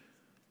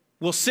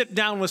will sit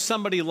down with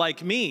somebody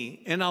like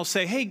me, and I'll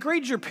say, hey,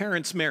 grade your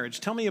parents' marriage.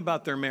 Tell me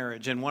about their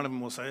marriage. And one of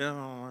them will say,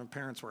 oh, my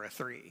parents were a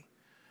 3.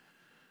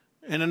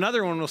 And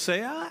another one will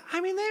say,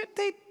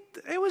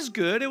 it was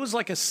good. It was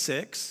like a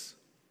 6.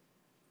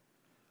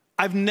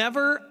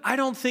 I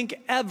don't think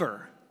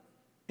ever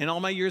in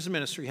all my years of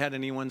ministry had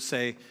anyone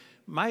say,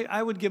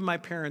 I would give my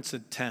parents a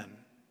 10.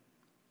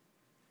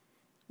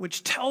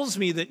 Which tells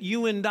me that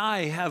you and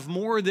I have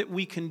more that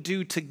we can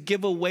do to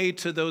give away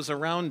to those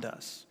around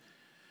us.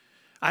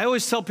 I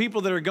always tell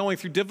people that are going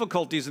through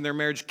difficulties in their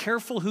marriage,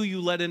 careful who you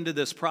let into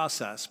this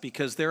process,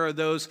 because there are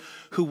those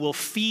who will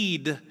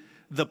feed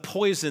the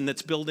poison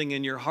that's building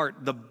in your heart,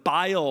 the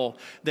bile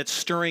that's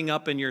stirring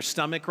up in your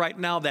stomach right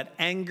now, that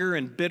anger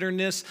and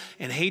bitterness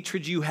and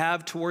hatred you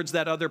have towards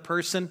that other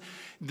person.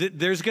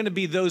 There's going to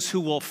be those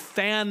who will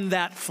fan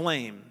that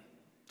flame.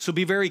 So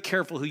be very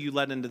careful who you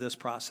let into this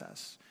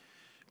process.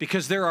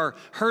 Because there are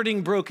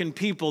hurting, broken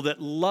people that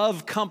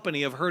love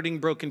company of hurting,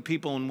 broken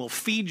people and will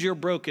feed your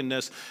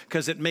brokenness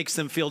because it makes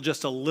them feel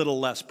just a little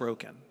less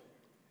broken.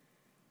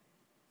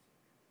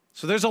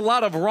 So there's a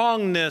lot of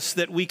wrongness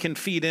that we can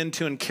feed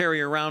into and carry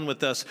around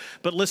with us.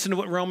 But listen to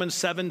what Romans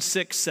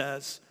 7:6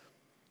 says.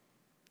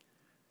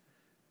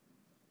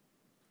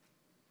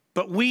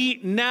 But we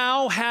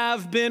now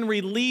have been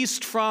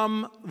released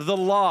from the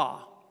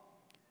law.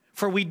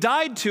 For we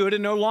died to it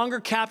and no longer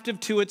captive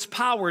to its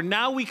power.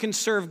 Now we can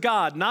serve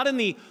God, not in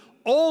the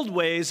old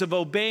ways of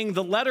obeying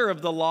the letter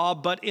of the law,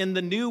 but in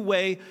the new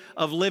way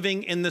of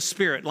living in the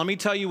Spirit. Let me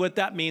tell you what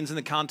that means in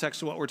the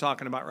context of what we're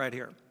talking about right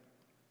here.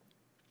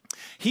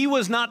 He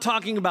was not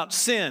talking about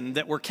sin,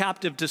 that we're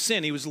captive to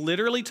sin. He was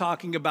literally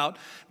talking about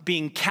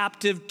being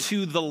captive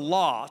to the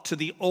law, to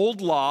the old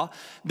law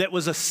that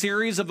was a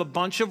series of a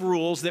bunch of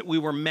rules that we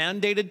were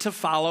mandated to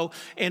follow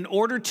in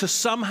order to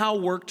somehow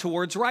work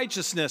towards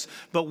righteousness.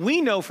 But we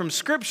know from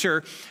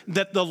Scripture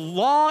that the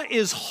law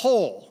is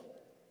whole.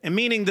 And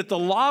meaning that the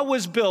law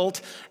was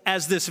built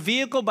as this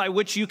vehicle by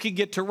which you could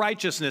get to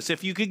righteousness,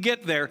 if you could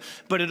get there.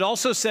 But it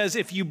also says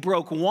if you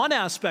broke one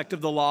aspect of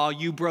the law,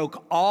 you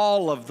broke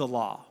all of the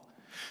law.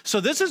 So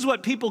this is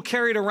what people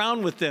carried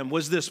around with them,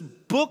 was this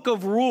book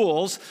of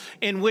rules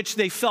in which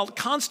they felt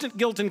constant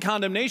guilt and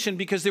condemnation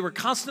because they were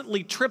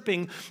constantly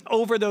tripping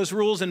over those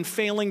rules and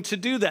failing to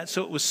do that.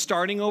 So it was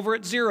starting over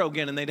at zero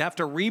again, and they'd have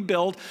to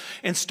rebuild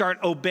and start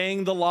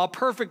obeying the law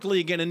perfectly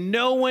again. And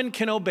no one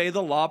can obey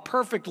the law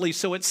perfectly.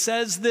 So it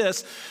says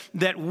this,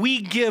 that we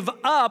give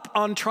up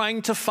on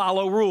trying to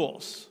follow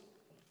rules.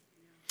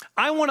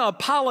 I want to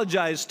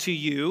apologize to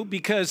you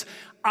because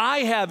I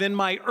have, in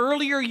my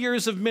earlier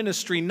years of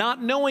ministry,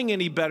 not knowing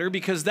any better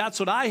because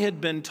that's what I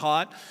had been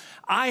taught,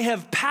 I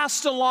have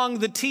passed along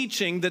the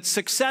teaching that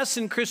success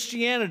in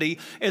Christianity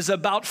is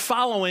about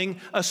following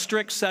a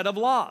strict set of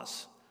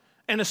laws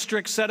and a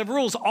strict set of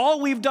rules.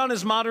 All we've done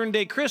as modern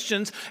day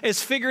Christians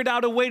is figured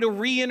out a way to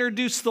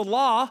reintroduce the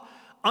law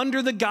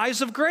under the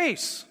guise of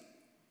grace.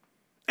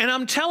 And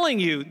I'm telling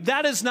you,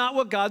 that is not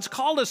what God's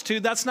called us to.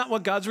 That's not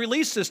what God's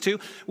released us to.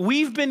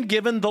 We've been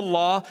given the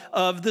law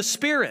of the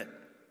Spirit.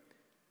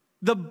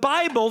 The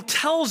Bible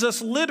tells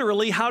us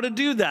literally how to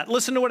do that.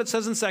 Listen to what it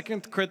says in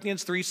 2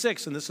 Corinthians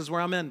 3:6, and this is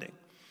where I'm ending.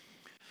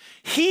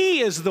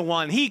 He is the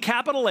one, he,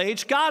 capital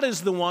H, God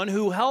is the one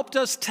who helped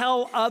us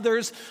tell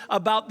others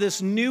about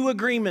this new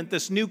agreement,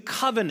 this new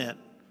covenant.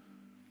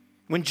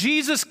 When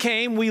Jesus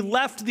came, we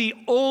left the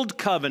old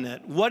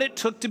covenant, what it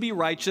took to be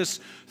righteous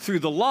through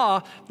the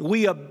law.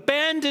 We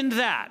abandoned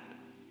that.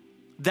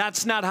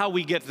 That's not how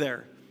we get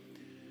there.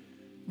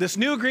 This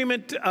new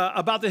agreement,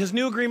 his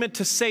new agreement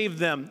to save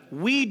them.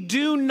 We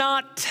do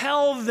not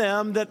tell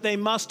them that they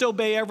must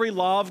obey every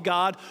law of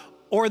God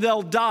or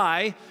they'll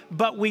die,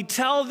 but we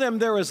tell them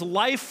there is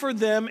life for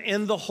them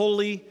in the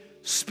Holy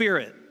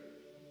Spirit.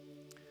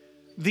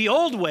 The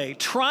old way,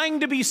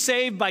 trying to be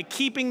saved by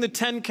keeping the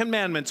 10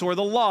 commandments or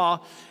the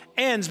law,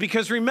 ends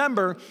because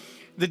remember,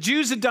 the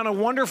Jews had done a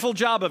wonderful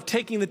job of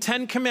taking the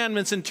 10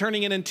 commandments and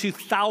turning it into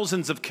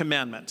thousands of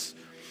commandments.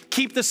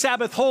 Keep the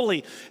Sabbath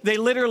holy. They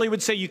literally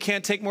would say you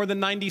can't take more than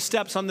 90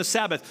 steps on the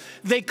Sabbath.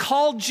 They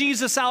called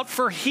Jesus out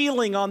for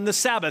healing on the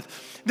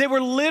Sabbath. They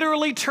were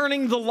literally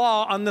turning the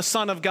law on the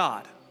Son of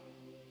God.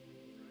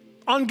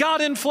 On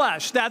God in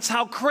flesh. That's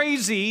how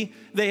crazy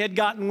they had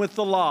gotten with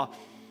the law.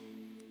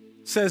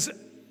 It says,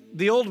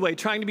 the old way,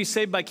 trying to be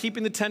saved by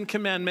keeping the 10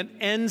 commandments,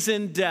 ends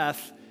in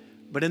death.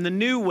 But in the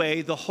new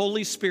way, the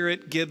Holy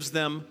Spirit gives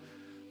them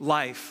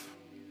life.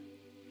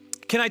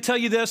 Can I tell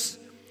you this?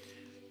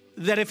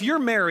 That if you're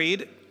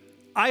married,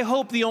 I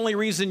hope the only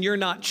reason you're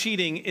not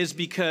cheating is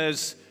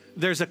because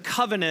there's a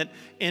covenant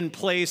in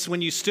place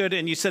when you stood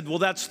and you said, well,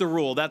 that's the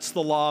rule. That's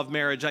the law of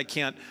marriage. I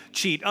can't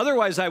cheat.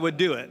 Otherwise, I would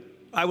do it.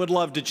 I would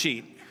love to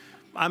cheat.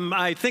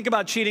 I think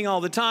about cheating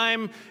all the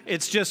time.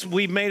 It's just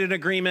we've made an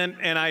agreement,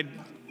 and I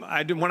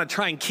want to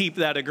try and keep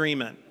that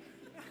agreement.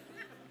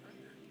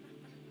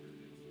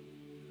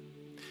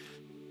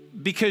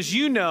 Because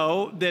you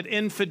know that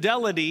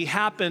infidelity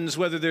happens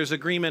whether there's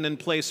agreement in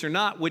place or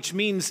not, which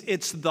means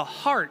it's the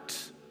heart.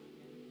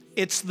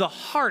 It's the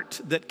heart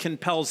that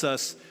compels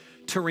us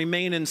to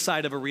remain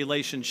inside of a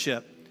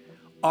relationship.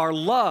 Our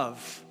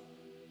love,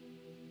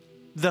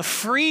 the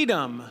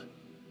freedom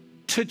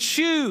to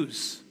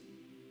choose.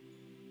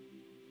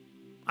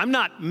 I'm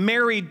not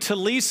married to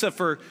Lisa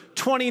for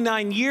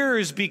 29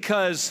 years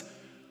because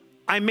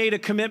I made a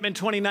commitment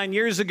 29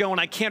 years ago and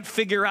I can't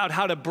figure out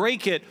how to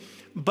break it.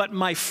 But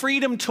my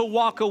freedom to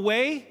walk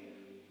away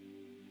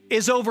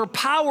is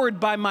overpowered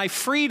by my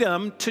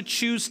freedom to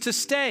choose to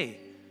stay.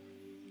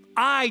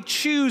 I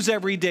choose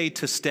every day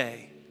to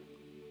stay.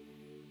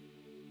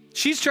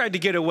 She's tried to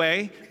get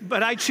away,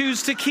 but I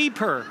choose to keep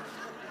her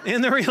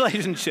in the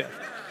relationship.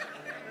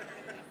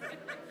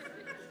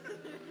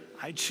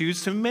 I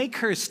choose to make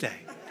her stay.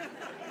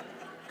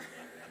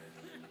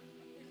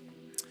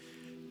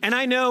 And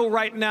I know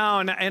right now,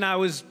 and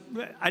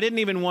I didn't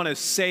even want to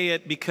say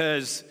it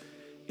because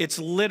it's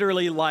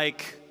literally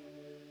like,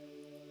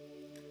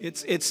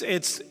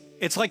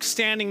 it's like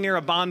standing near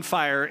a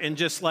bonfire and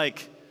just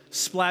like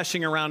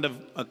splashing around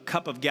a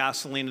cup of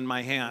gasoline in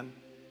my hand.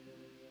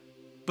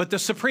 But the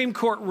Supreme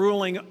Court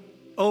ruling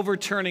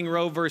overturning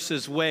Roe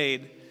versus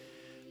Wade,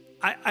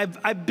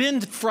 I've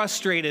been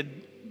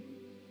frustrated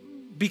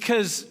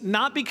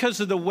not because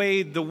of the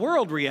way the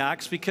world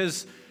reacts,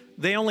 because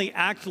they only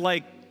act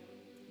like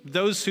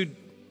those who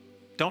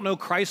don't know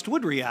Christ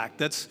would react.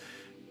 That's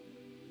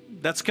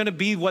going to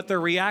be what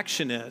their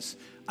reaction is.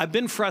 I've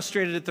been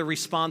frustrated at the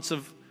response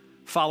of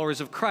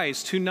followers of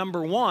Christ who,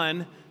 number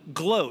one,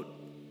 gloat.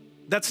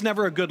 That's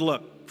never a good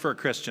look for a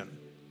Christian.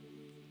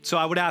 So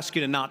I would ask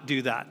you to not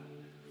do that.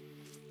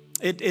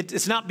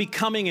 It's not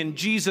becoming, and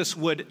Jesus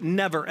would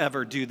never,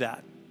 ever do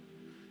that.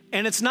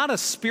 And it's not a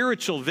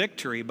spiritual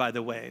victory, by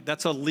the way.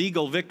 That's a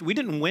legal victory. We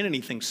didn't win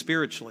anything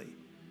spiritually.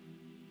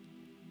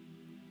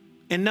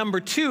 And number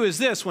two is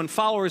this: when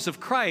followers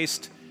of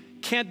Christ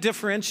can't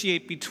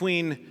differentiate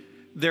between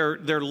their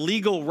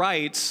legal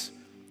rights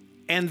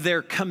and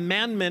their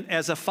commandment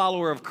as a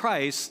follower of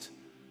Christ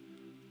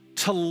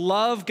to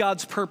love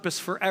God's purpose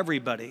for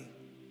everybody,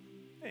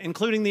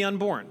 including the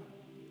unborn.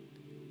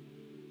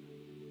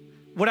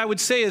 What I would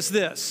say is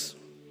this: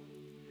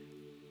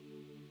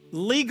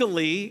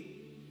 legally,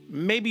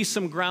 maybe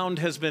some ground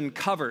has been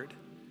covered.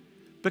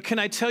 But can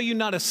I tell you,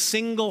 not a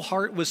single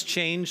heart was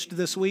changed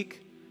this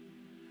week?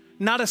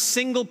 Not a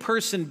single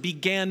person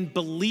began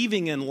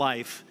believing in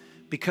life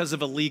because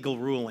of a legal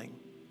ruling.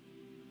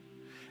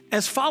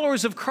 As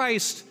followers of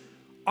Christ,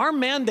 our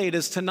mandate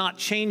is to not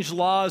change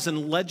laws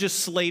and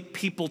legislate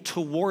people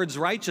towards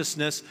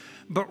righteousness,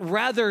 but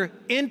rather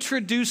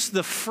introduce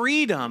the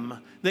freedom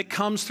that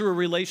comes through a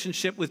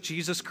relationship with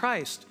Jesus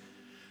Christ,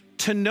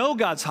 to know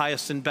God's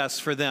highest and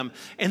best for them,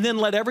 and then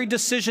let every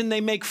decision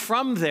they make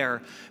from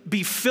there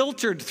be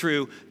filtered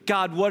through,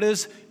 God, what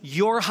is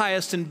your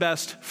highest and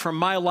best for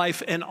my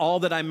life and all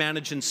that I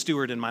manage and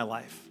steward in my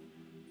life?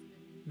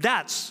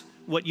 That's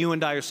what you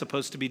and I are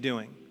supposed to be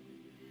doing.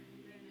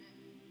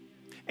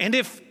 And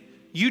if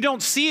you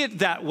don't see it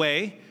that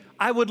way,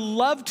 I would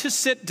love to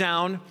sit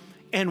down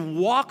and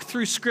walk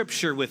through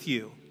Scripture with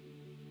you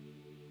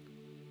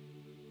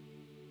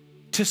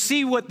to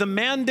see what the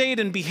mandate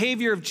and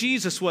behavior of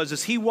Jesus was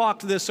as he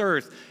walked this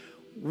earth,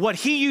 what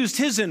he used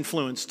his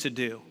influence to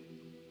do.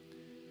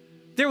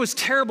 There was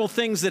terrible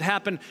things that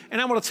happened,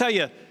 and I want to tell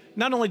you,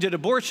 not only did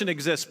abortion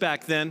exist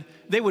back then,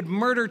 they would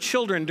murder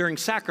children during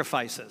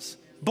sacrifices,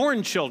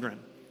 born children.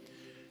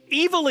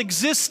 Evil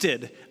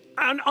existed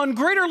on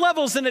greater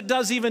levels than it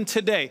does even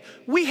today.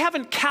 We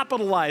haven't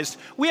capitalized,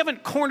 we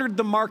haven't cornered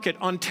the market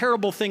on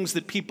terrible things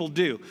that people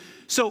do.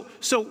 So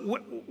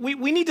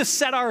we need to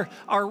set our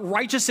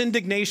righteous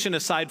indignation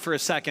aside for a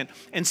second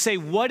and say,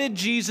 what did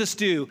Jesus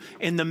do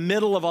in the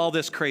middle of all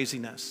this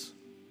craziness?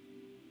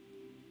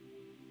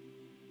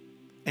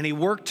 And he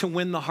worked to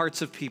win the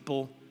hearts of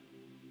people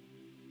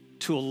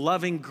to a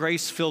loving,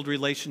 grace-filled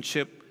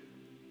relationship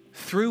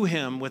through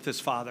him with his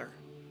Father,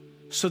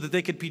 so that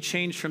they could be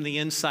changed from the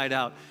inside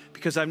out.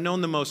 Because I've known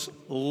the most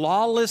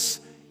lawless,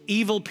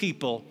 evil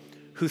people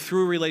who,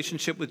 through a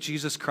relationship with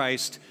Jesus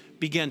Christ,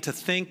 began to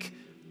think,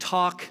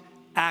 talk,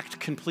 act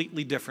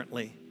completely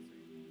differently.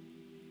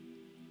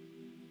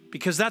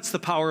 Because that's the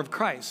power of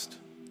Christ.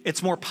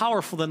 It's more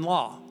powerful than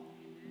law.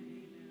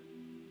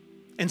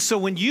 And so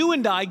when you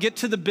and I get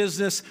to the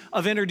business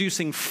of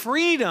introducing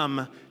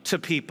freedom to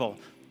people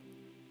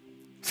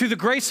through the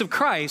grace of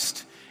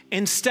Christ,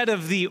 instead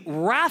of the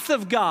wrath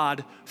of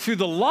God through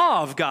the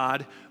law of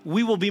God,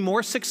 we will be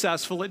more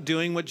successful at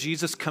doing what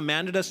Jesus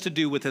commanded us to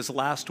do with his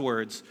last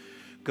words.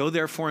 Go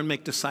therefore and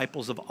make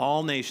disciples of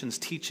all nations,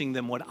 teaching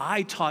them what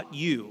I taught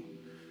you,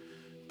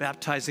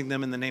 baptizing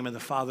them in the name of the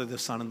Father, the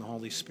Son, and the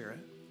Holy Spirit.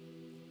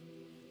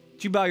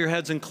 Would you bow your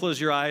heads and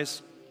close your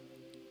eyes?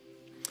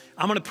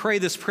 I'm going to pray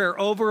this prayer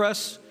over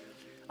us.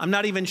 I'm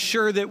not even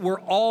sure that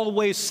we're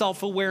always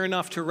self-aware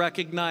enough to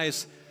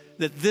recognize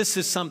that this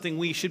is something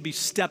we should be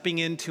stepping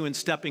into and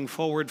stepping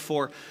forward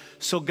for.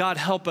 So God,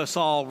 help us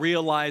all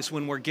realize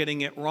when we're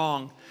getting it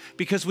wrong,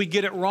 because we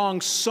get it wrong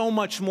so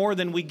much more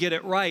than we get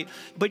it right.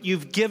 But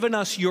you've given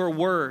us your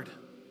word.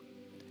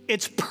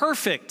 It's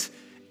perfect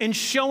in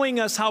showing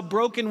us how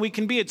broken we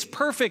can be. It's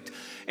perfect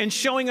in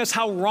showing us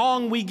how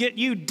wrong we get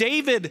you.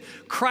 David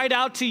cried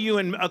out to you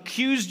and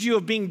accused you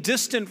of being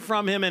distant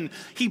from him, and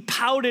he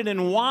pouted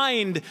and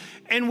whined.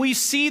 And we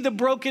see the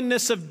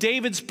brokenness of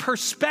David's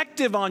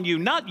perspective on you,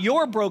 not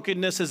your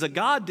brokenness as a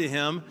God to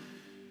him,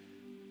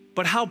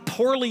 but how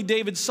poorly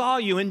David saw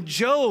you. And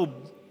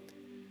Job,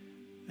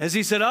 as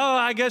he said, oh,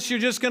 I guess you're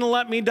just going to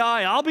let me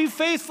die. I'll be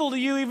faithful to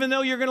you even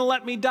though you're going to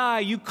let me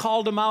die. You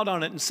called him out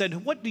on it and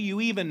said, what do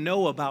you even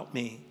know about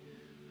me?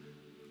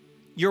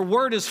 Your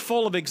word is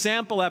full of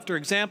example after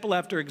example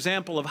after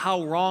example of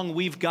how wrong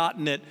we've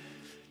gotten it.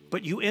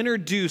 But you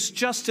introduce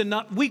just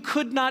enough. We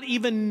could not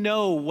even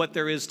know what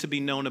there is to be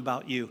known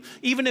about you.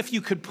 Even if you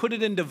could put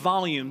it into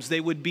volumes,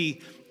 they would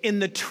be in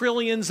the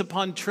trillions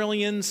upon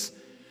trillions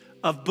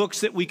of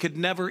books that we could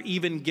never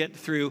even get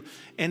through.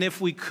 And if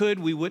we could,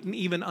 we wouldn't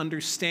even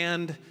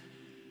understand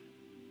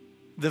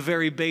the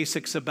very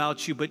basics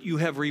about you. But you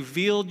have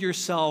revealed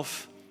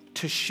yourself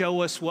to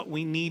show us what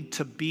we need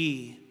to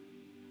be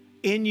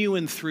in you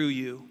and through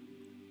you,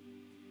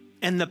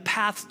 and the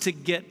path to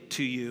get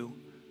to you.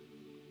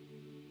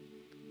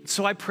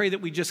 So I pray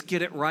that we just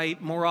get it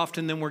right more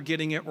often than we're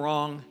getting it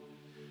wrong,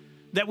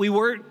 that we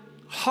work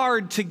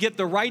hard to get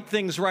the right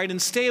things right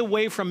and stay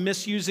away from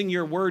misusing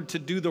your word to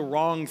do the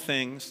wrong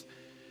things.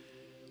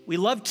 We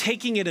love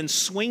taking it and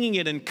swinging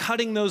it and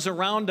cutting those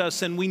around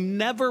us, and we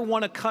never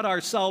want to cut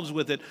ourselves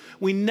with it.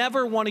 We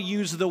never want to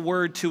use the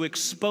word to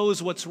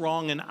expose what's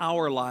wrong in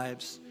our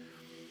lives.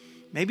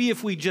 Maybe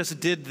if we just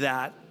did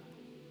that,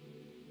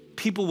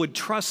 people would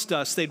trust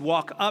us, they'd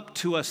walk up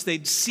to us,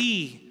 they'd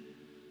see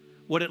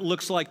what it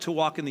looks like to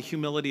walk in the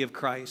humility of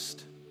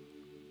Christ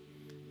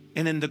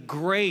and in the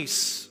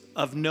grace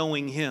of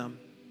knowing him.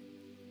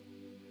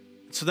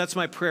 So that's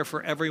my prayer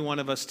for every one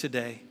of us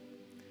today.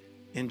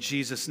 In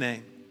Jesus'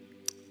 name,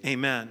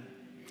 amen.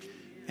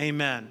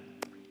 Amen.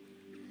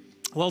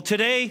 Well,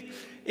 today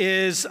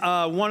is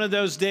one of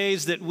those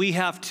days that we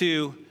have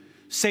to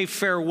say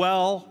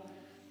farewell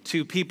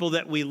to people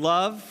that we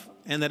love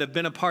and that have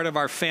been a part of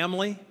our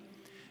family.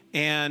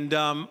 And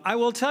I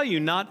will tell you,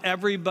 not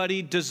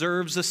everybody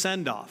deserves a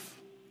send-off.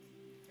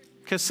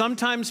 Because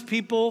sometimes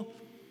people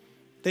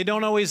They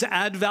don't always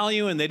add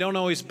value, and they don't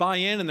always buy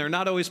in, and they're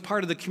not always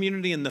part of the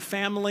community and the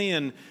family.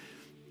 And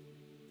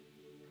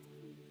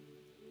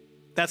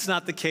that's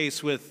not the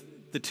case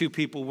with the two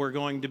people we're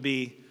going to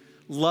be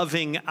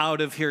loving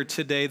out of here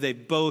today. They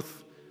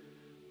both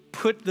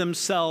put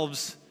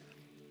themselves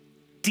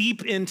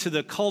deep into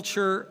the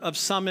culture of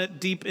Summit,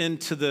 deep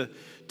into the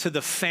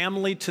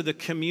family, to the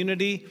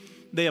community.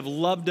 They have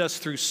loved us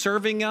through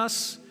serving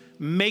us,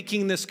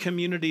 making this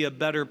community a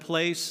better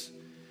place,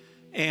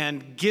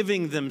 and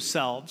giving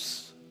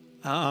themselves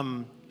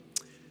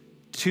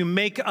to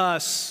make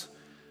us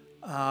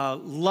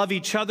love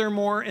each other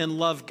more and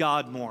love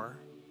God more.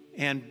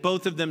 And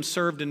both of them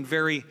served in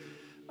very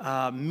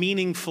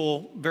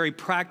meaningful, very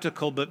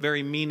practical, but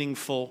very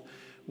meaningful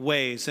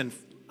ways. And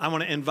I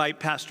want to invite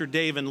Pastor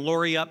Dave and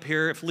Lori up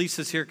here. If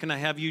Lisa's here, can I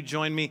have you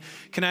join me?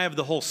 Can I have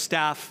the whole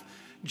staff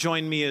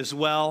join me as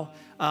well?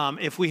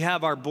 If we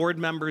have our board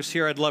members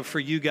here, I'd love for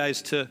you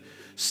guys to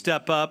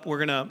step up.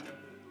 We're going to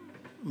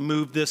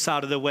move this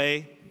out of the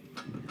way.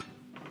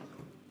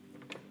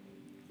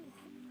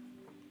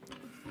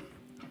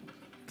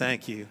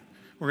 Thank you.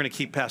 We're going to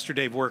keep Pastor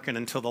Dave working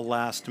until the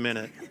last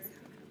minute.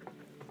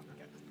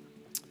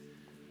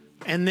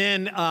 And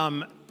then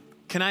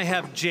can I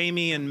have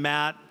Jamie and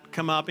Matt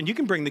come up? And you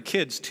can bring the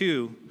kids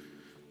too,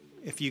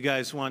 if you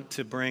guys want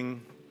to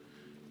bring,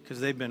 because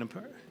they've been a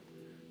part.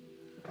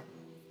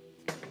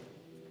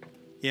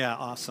 Yeah,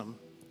 awesome.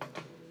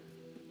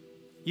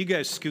 You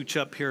guys scooch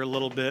up here a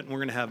little bit, and we're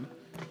going to have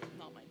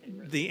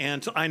the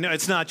answer. I know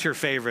it's not your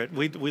favorite.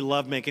 We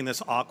love making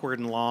this awkward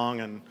and long,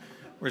 and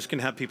we're just going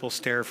to have people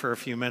stare for a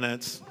few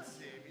minutes.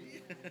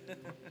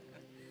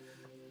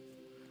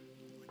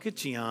 Look at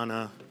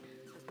Gianna.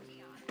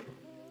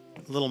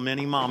 Little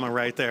mini mama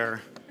right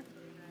there.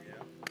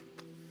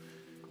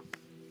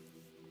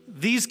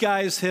 These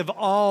guys have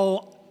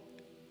all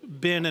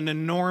been an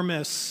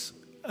enormous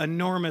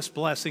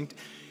blessing.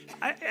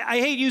 I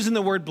hate using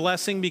the word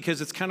blessing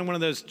because it's kind of one of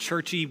those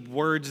churchy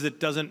words that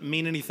doesn't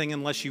mean anything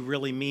unless you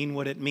really mean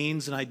what it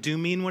means, and I do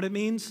mean what it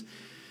means.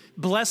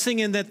 Blessing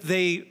in that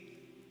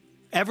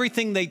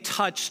everything they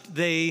touched,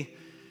 they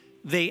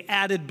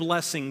added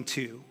blessing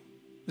to.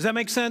 Does that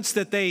make sense?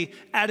 That they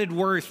added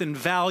worth and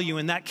value,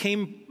 and that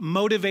came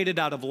motivated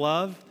out of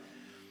love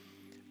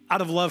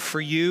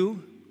for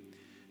you.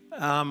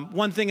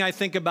 One thing I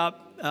think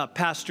about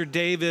Pastor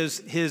Dave is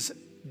his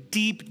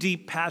deep,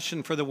 deep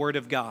passion for the Word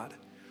of God.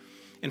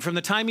 And from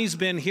the time he's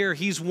been here,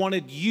 he's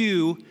wanted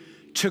you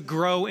to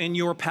grow in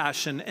your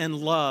passion and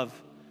love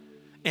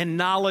and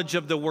knowledge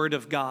of the Word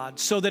of God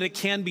so that it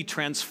can be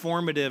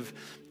transformative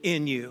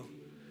in you.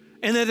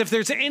 And that if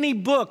there's any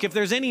book, if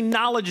there's any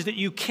knowledge that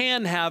you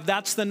can have,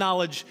 that's the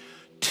knowledge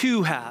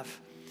to have.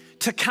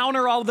 To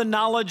counter all the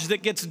knowledge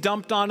that gets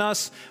dumped on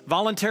us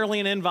voluntarily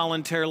and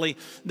involuntarily,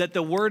 that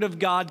the Word of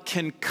God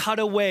can cut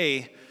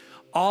away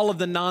all of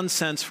the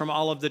nonsense from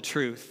all of the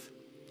truth.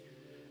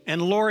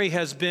 And Lori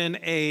has been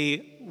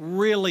a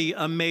really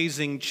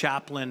amazing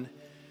chaplain.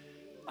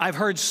 I've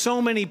heard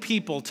so many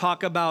people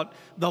talk about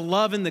the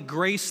love and the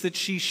grace that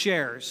she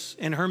shares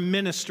in her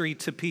ministry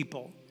to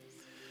people.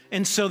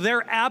 And so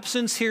their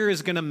absence here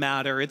is going to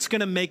matter. It's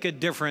going to make a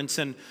difference,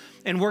 and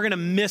we're going to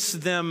miss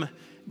them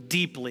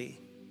deeply.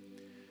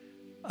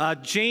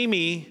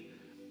 Jamie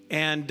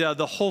and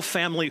the whole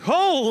family,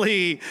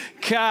 holy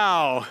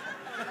cow.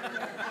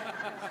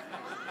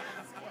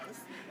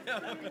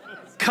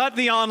 Cut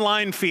the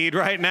online feed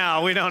right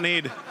now. We don't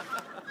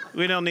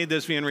need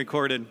this being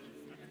recorded.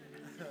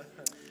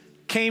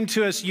 Came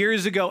to us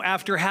years ago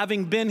after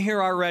having been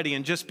here already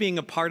and just being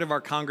a part of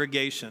our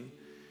congregation,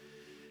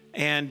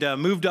 and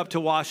moved up to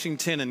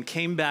Washington and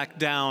came back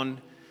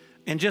down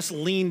and just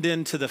leaned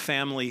into the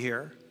family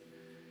here.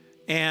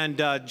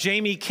 And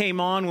Jamie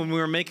came on when we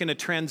were making a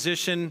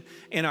transition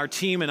in our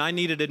team, and I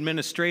needed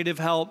administrative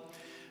help,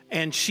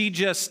 and she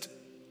just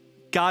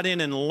got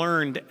in and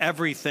learned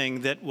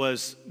everything that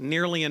was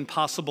nearly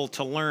impossible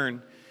to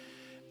learn.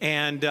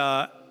 And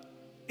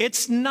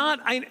it's not,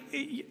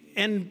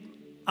 and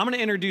I'm going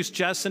to introduce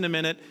Jess in a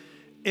minute.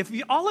 If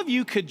all of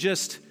you could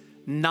just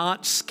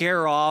not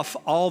scare off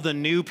all the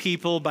new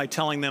people by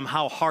telling them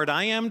how hard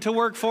I am to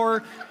work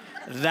for,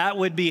 that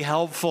would be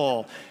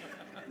helpful.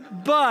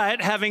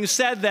 But having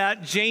said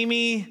that,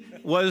 Jamie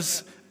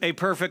was a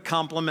perfect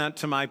complement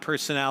to my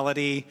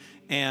personality,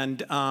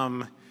 and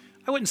I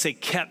wouldn't say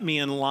kept me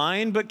in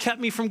line, but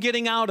kept me from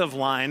getting out of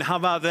line. How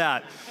about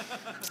that?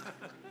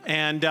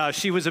 And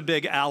she was a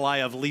big ally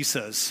of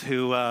Lisa's,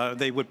 who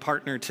they would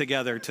partner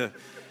together to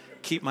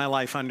keep my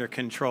life under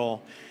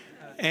control.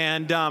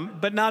 And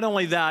but not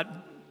only that,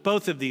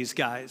 both of these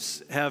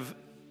guys have.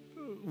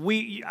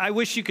 I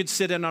wish you could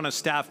sit in on a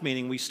staff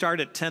meeting. We start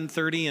at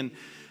 10:30,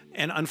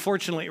 and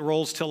unfortunately it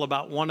rolls till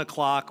about 1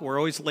 o'clock. We're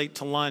always late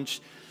to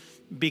lunch,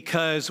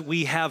 because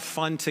we have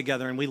fun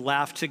together and we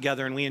laugh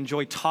together and we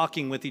enjoy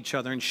talking with each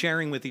other and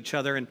sharing with each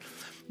other and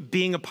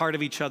being a part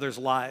of each other's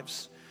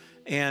lives.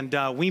 And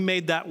we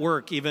made that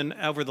work even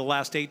over the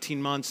last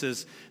 18 months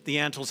as the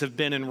Antles have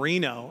been in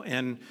Reno.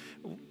 And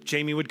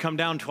Jamie would come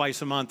down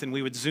twice a month and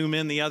we would Zoom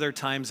in the other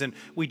times. And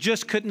we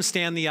just couldn't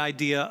stand the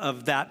idea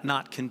of that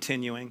not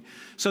continuing.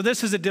 So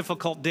this is a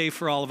difficult day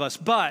for all of us.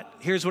 But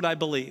here's what I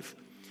believe,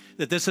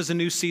 that this is a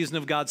new season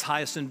of God's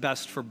highest and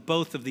best for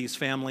both of these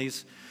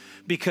families.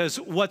 Because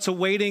what's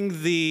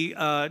awaiting the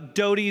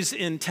Doties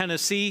in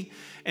Tennessee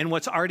and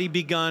what's already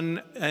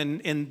begun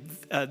in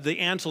the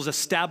Antles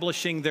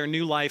establishing their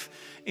new life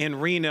in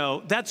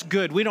Reno, that's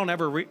good. We don't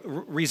ever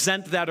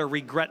resent that or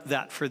regret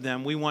that for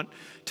them. We want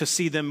to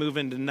see them move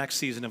into the next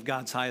season of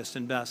God's highest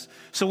and best.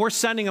 So we're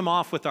sending them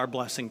off with our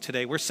blessing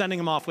today. We're sending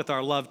them off with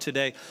our love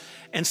today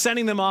and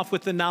sending them off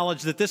with the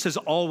knowledge that this is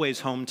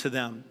always home to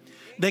them.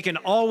 They can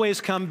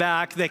always come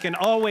back. They can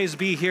always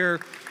be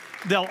here.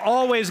 They'll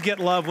always get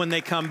love when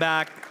they come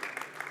back.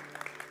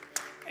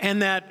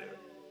 And that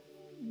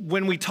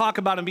when we talk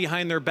about them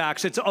behind their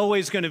backs, it's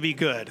always going to be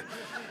good.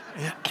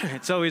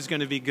 It's always going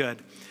to be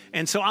good.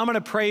 And so I'm going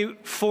to pray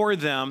for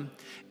them.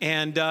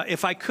 And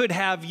if I could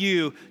have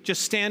you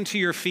just stand to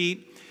your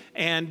feet.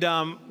 And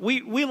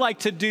we like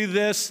to do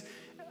this.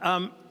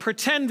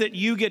 Pretend that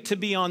you get to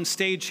be on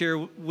stage here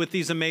with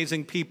these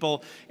amazing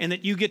people and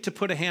that you get to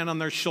put a hand on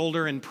their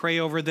shoulder and pray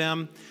over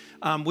them.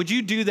 Would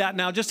you do that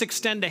now? Just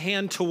extend a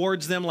hand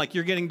towards them like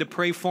you're getting to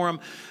pray for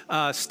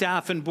them.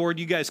 Staff and board,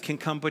 you guys can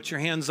come put your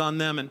hands on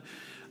them. And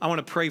I want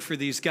to pray for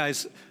these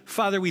guys.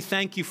 Father, we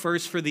thank you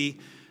first for the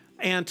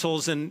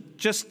Antles and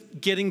just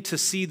getting to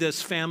see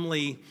this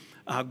family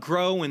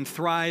grow and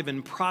thrive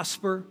and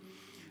prosper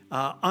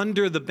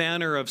under the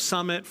banner of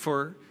Summit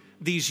for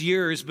these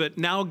years, but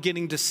now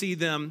getting to see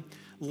them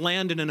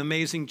land in an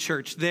amazing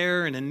church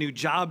there and in new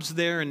jobs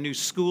there and new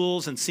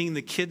schools and seeing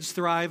the kids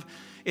thrive.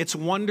 It's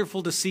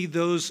wonderful to see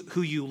those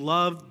who you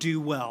love do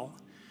well.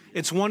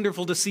 It's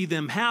wonderful to see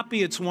them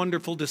happy. It's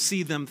wonderful to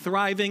see them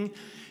thriving.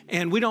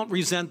 And we don't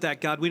resent that,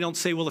 God. We don't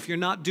say, well, if you're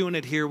not doing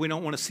it here, we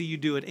don't want to see you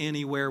do it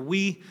anywhere.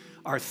 We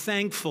are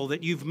thankful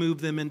that you've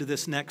moved them into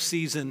this next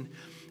season.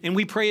 And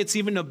we pray it's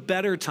even a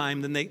better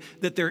time than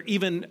that they're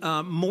even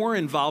more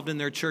involved in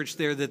their church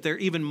there, that they're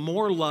even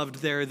more loved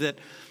there, that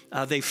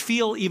they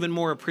feel even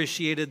more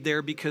appreciated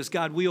there because,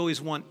 God, we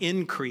always want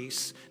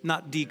increase,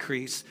 not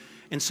decrease.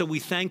 And so we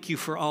thank you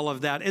for all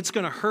of that. It's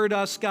going to hurt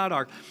us, God.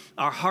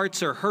 Our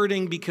hearts are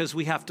hurting because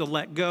we have to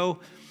let go.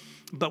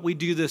 But we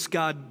do this,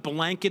 God,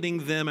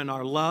 blanketing them in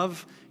our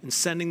love and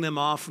sending them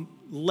off,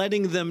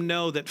 letting them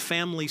know that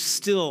family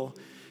still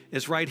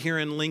is right here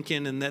in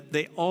Lincoln and that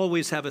they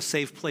always have a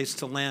safe place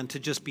to land, to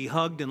just be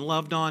hugged and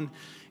loved on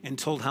and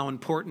told how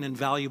important and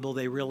valuable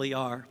they really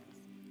are.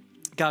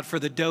 God, for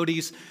the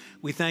Doties,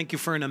 we thank you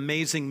for an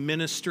amazing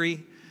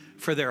ministry,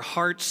 for their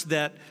hearts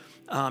that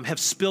have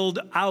spilled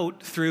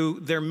out through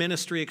their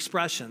ministry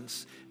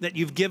expressions, that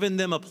you've given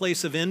them a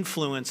place of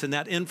influence, and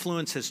that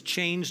influence has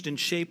changed and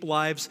shaped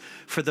lives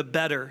for the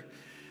better,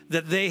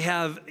 that they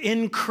have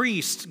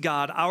increased,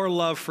 God, our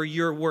love for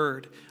your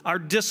word, our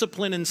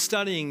discipline in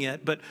studying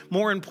it, but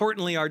more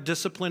importantly, our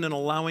discipline in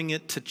allowing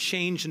it to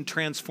change and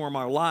transform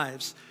our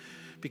lives.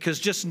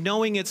 Because just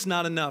knowing it's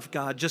not enough,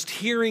 God, just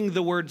hearing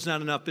the word's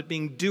not enough, but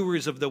being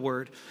doers of the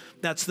word,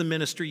 that's the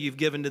ministry you've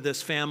given to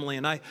this family.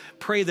 And I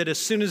pray that as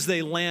soon as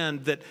they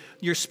land, that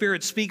your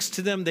Spirit speaks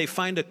to them, they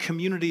find a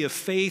community of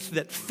faith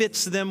that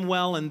fits them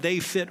well and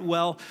they fit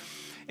well.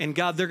 And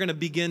God, they're going to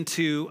begin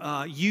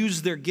to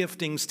use their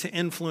giftings to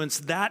influence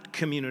that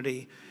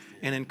community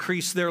and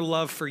increase their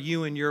love for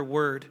you and your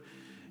word.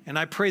 And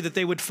I pray that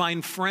they would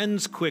find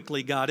friends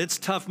quickly, God. It's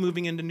tough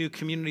moving into new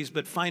communities,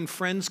 but find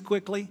friends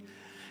quickly.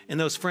 And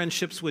those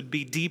friendships would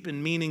be deep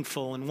and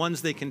meaningful and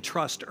ones they can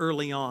trust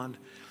early on.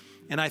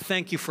 And I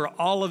thank you for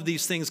all of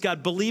these things,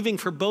 God, believing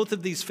for both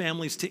of these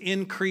families to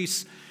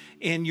increase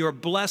in your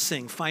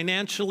blessing,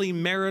 financially,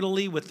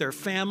 maritally, with their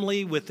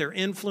family, with their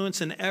influence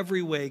in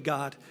every way,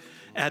 God.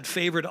 Add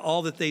favor to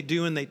all that they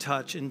do and they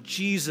touch. In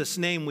Jesus'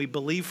 name, we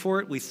believe for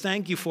it. We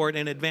thank you for it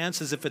in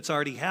advance as if it's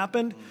already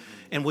happened.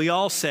 And we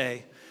all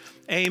say,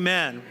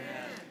 amen.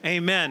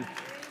 Amen.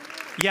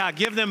 Yeah,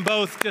 give them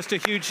both just a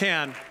huge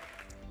hand.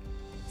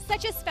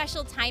 Such a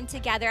special time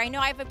together. I know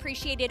I've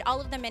appreciated all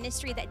of the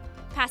ministry that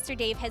Pastor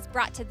Dave has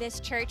brought to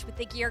this church with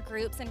the gear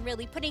groups and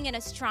really putting in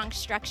a strong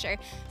structure.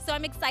 So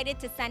I'm excited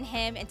to send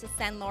him and to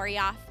send Lori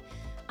off.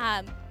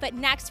 But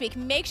next week,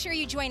 make sure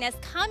you join us.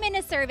 Come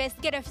into service,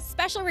 get a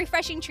special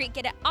refreshing treat,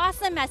 get an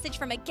awesome message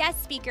from a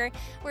guest speaker.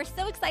 We're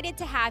so excited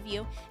to have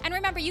you. And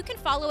remember, you can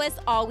follow us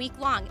all week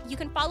long. You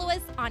can follow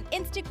us on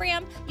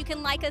Instagram, you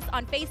can like us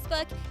on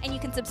Facebook, and you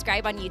can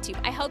subscribe on YouTube.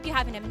 I hope you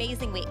have an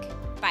amazing week.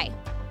 Bye.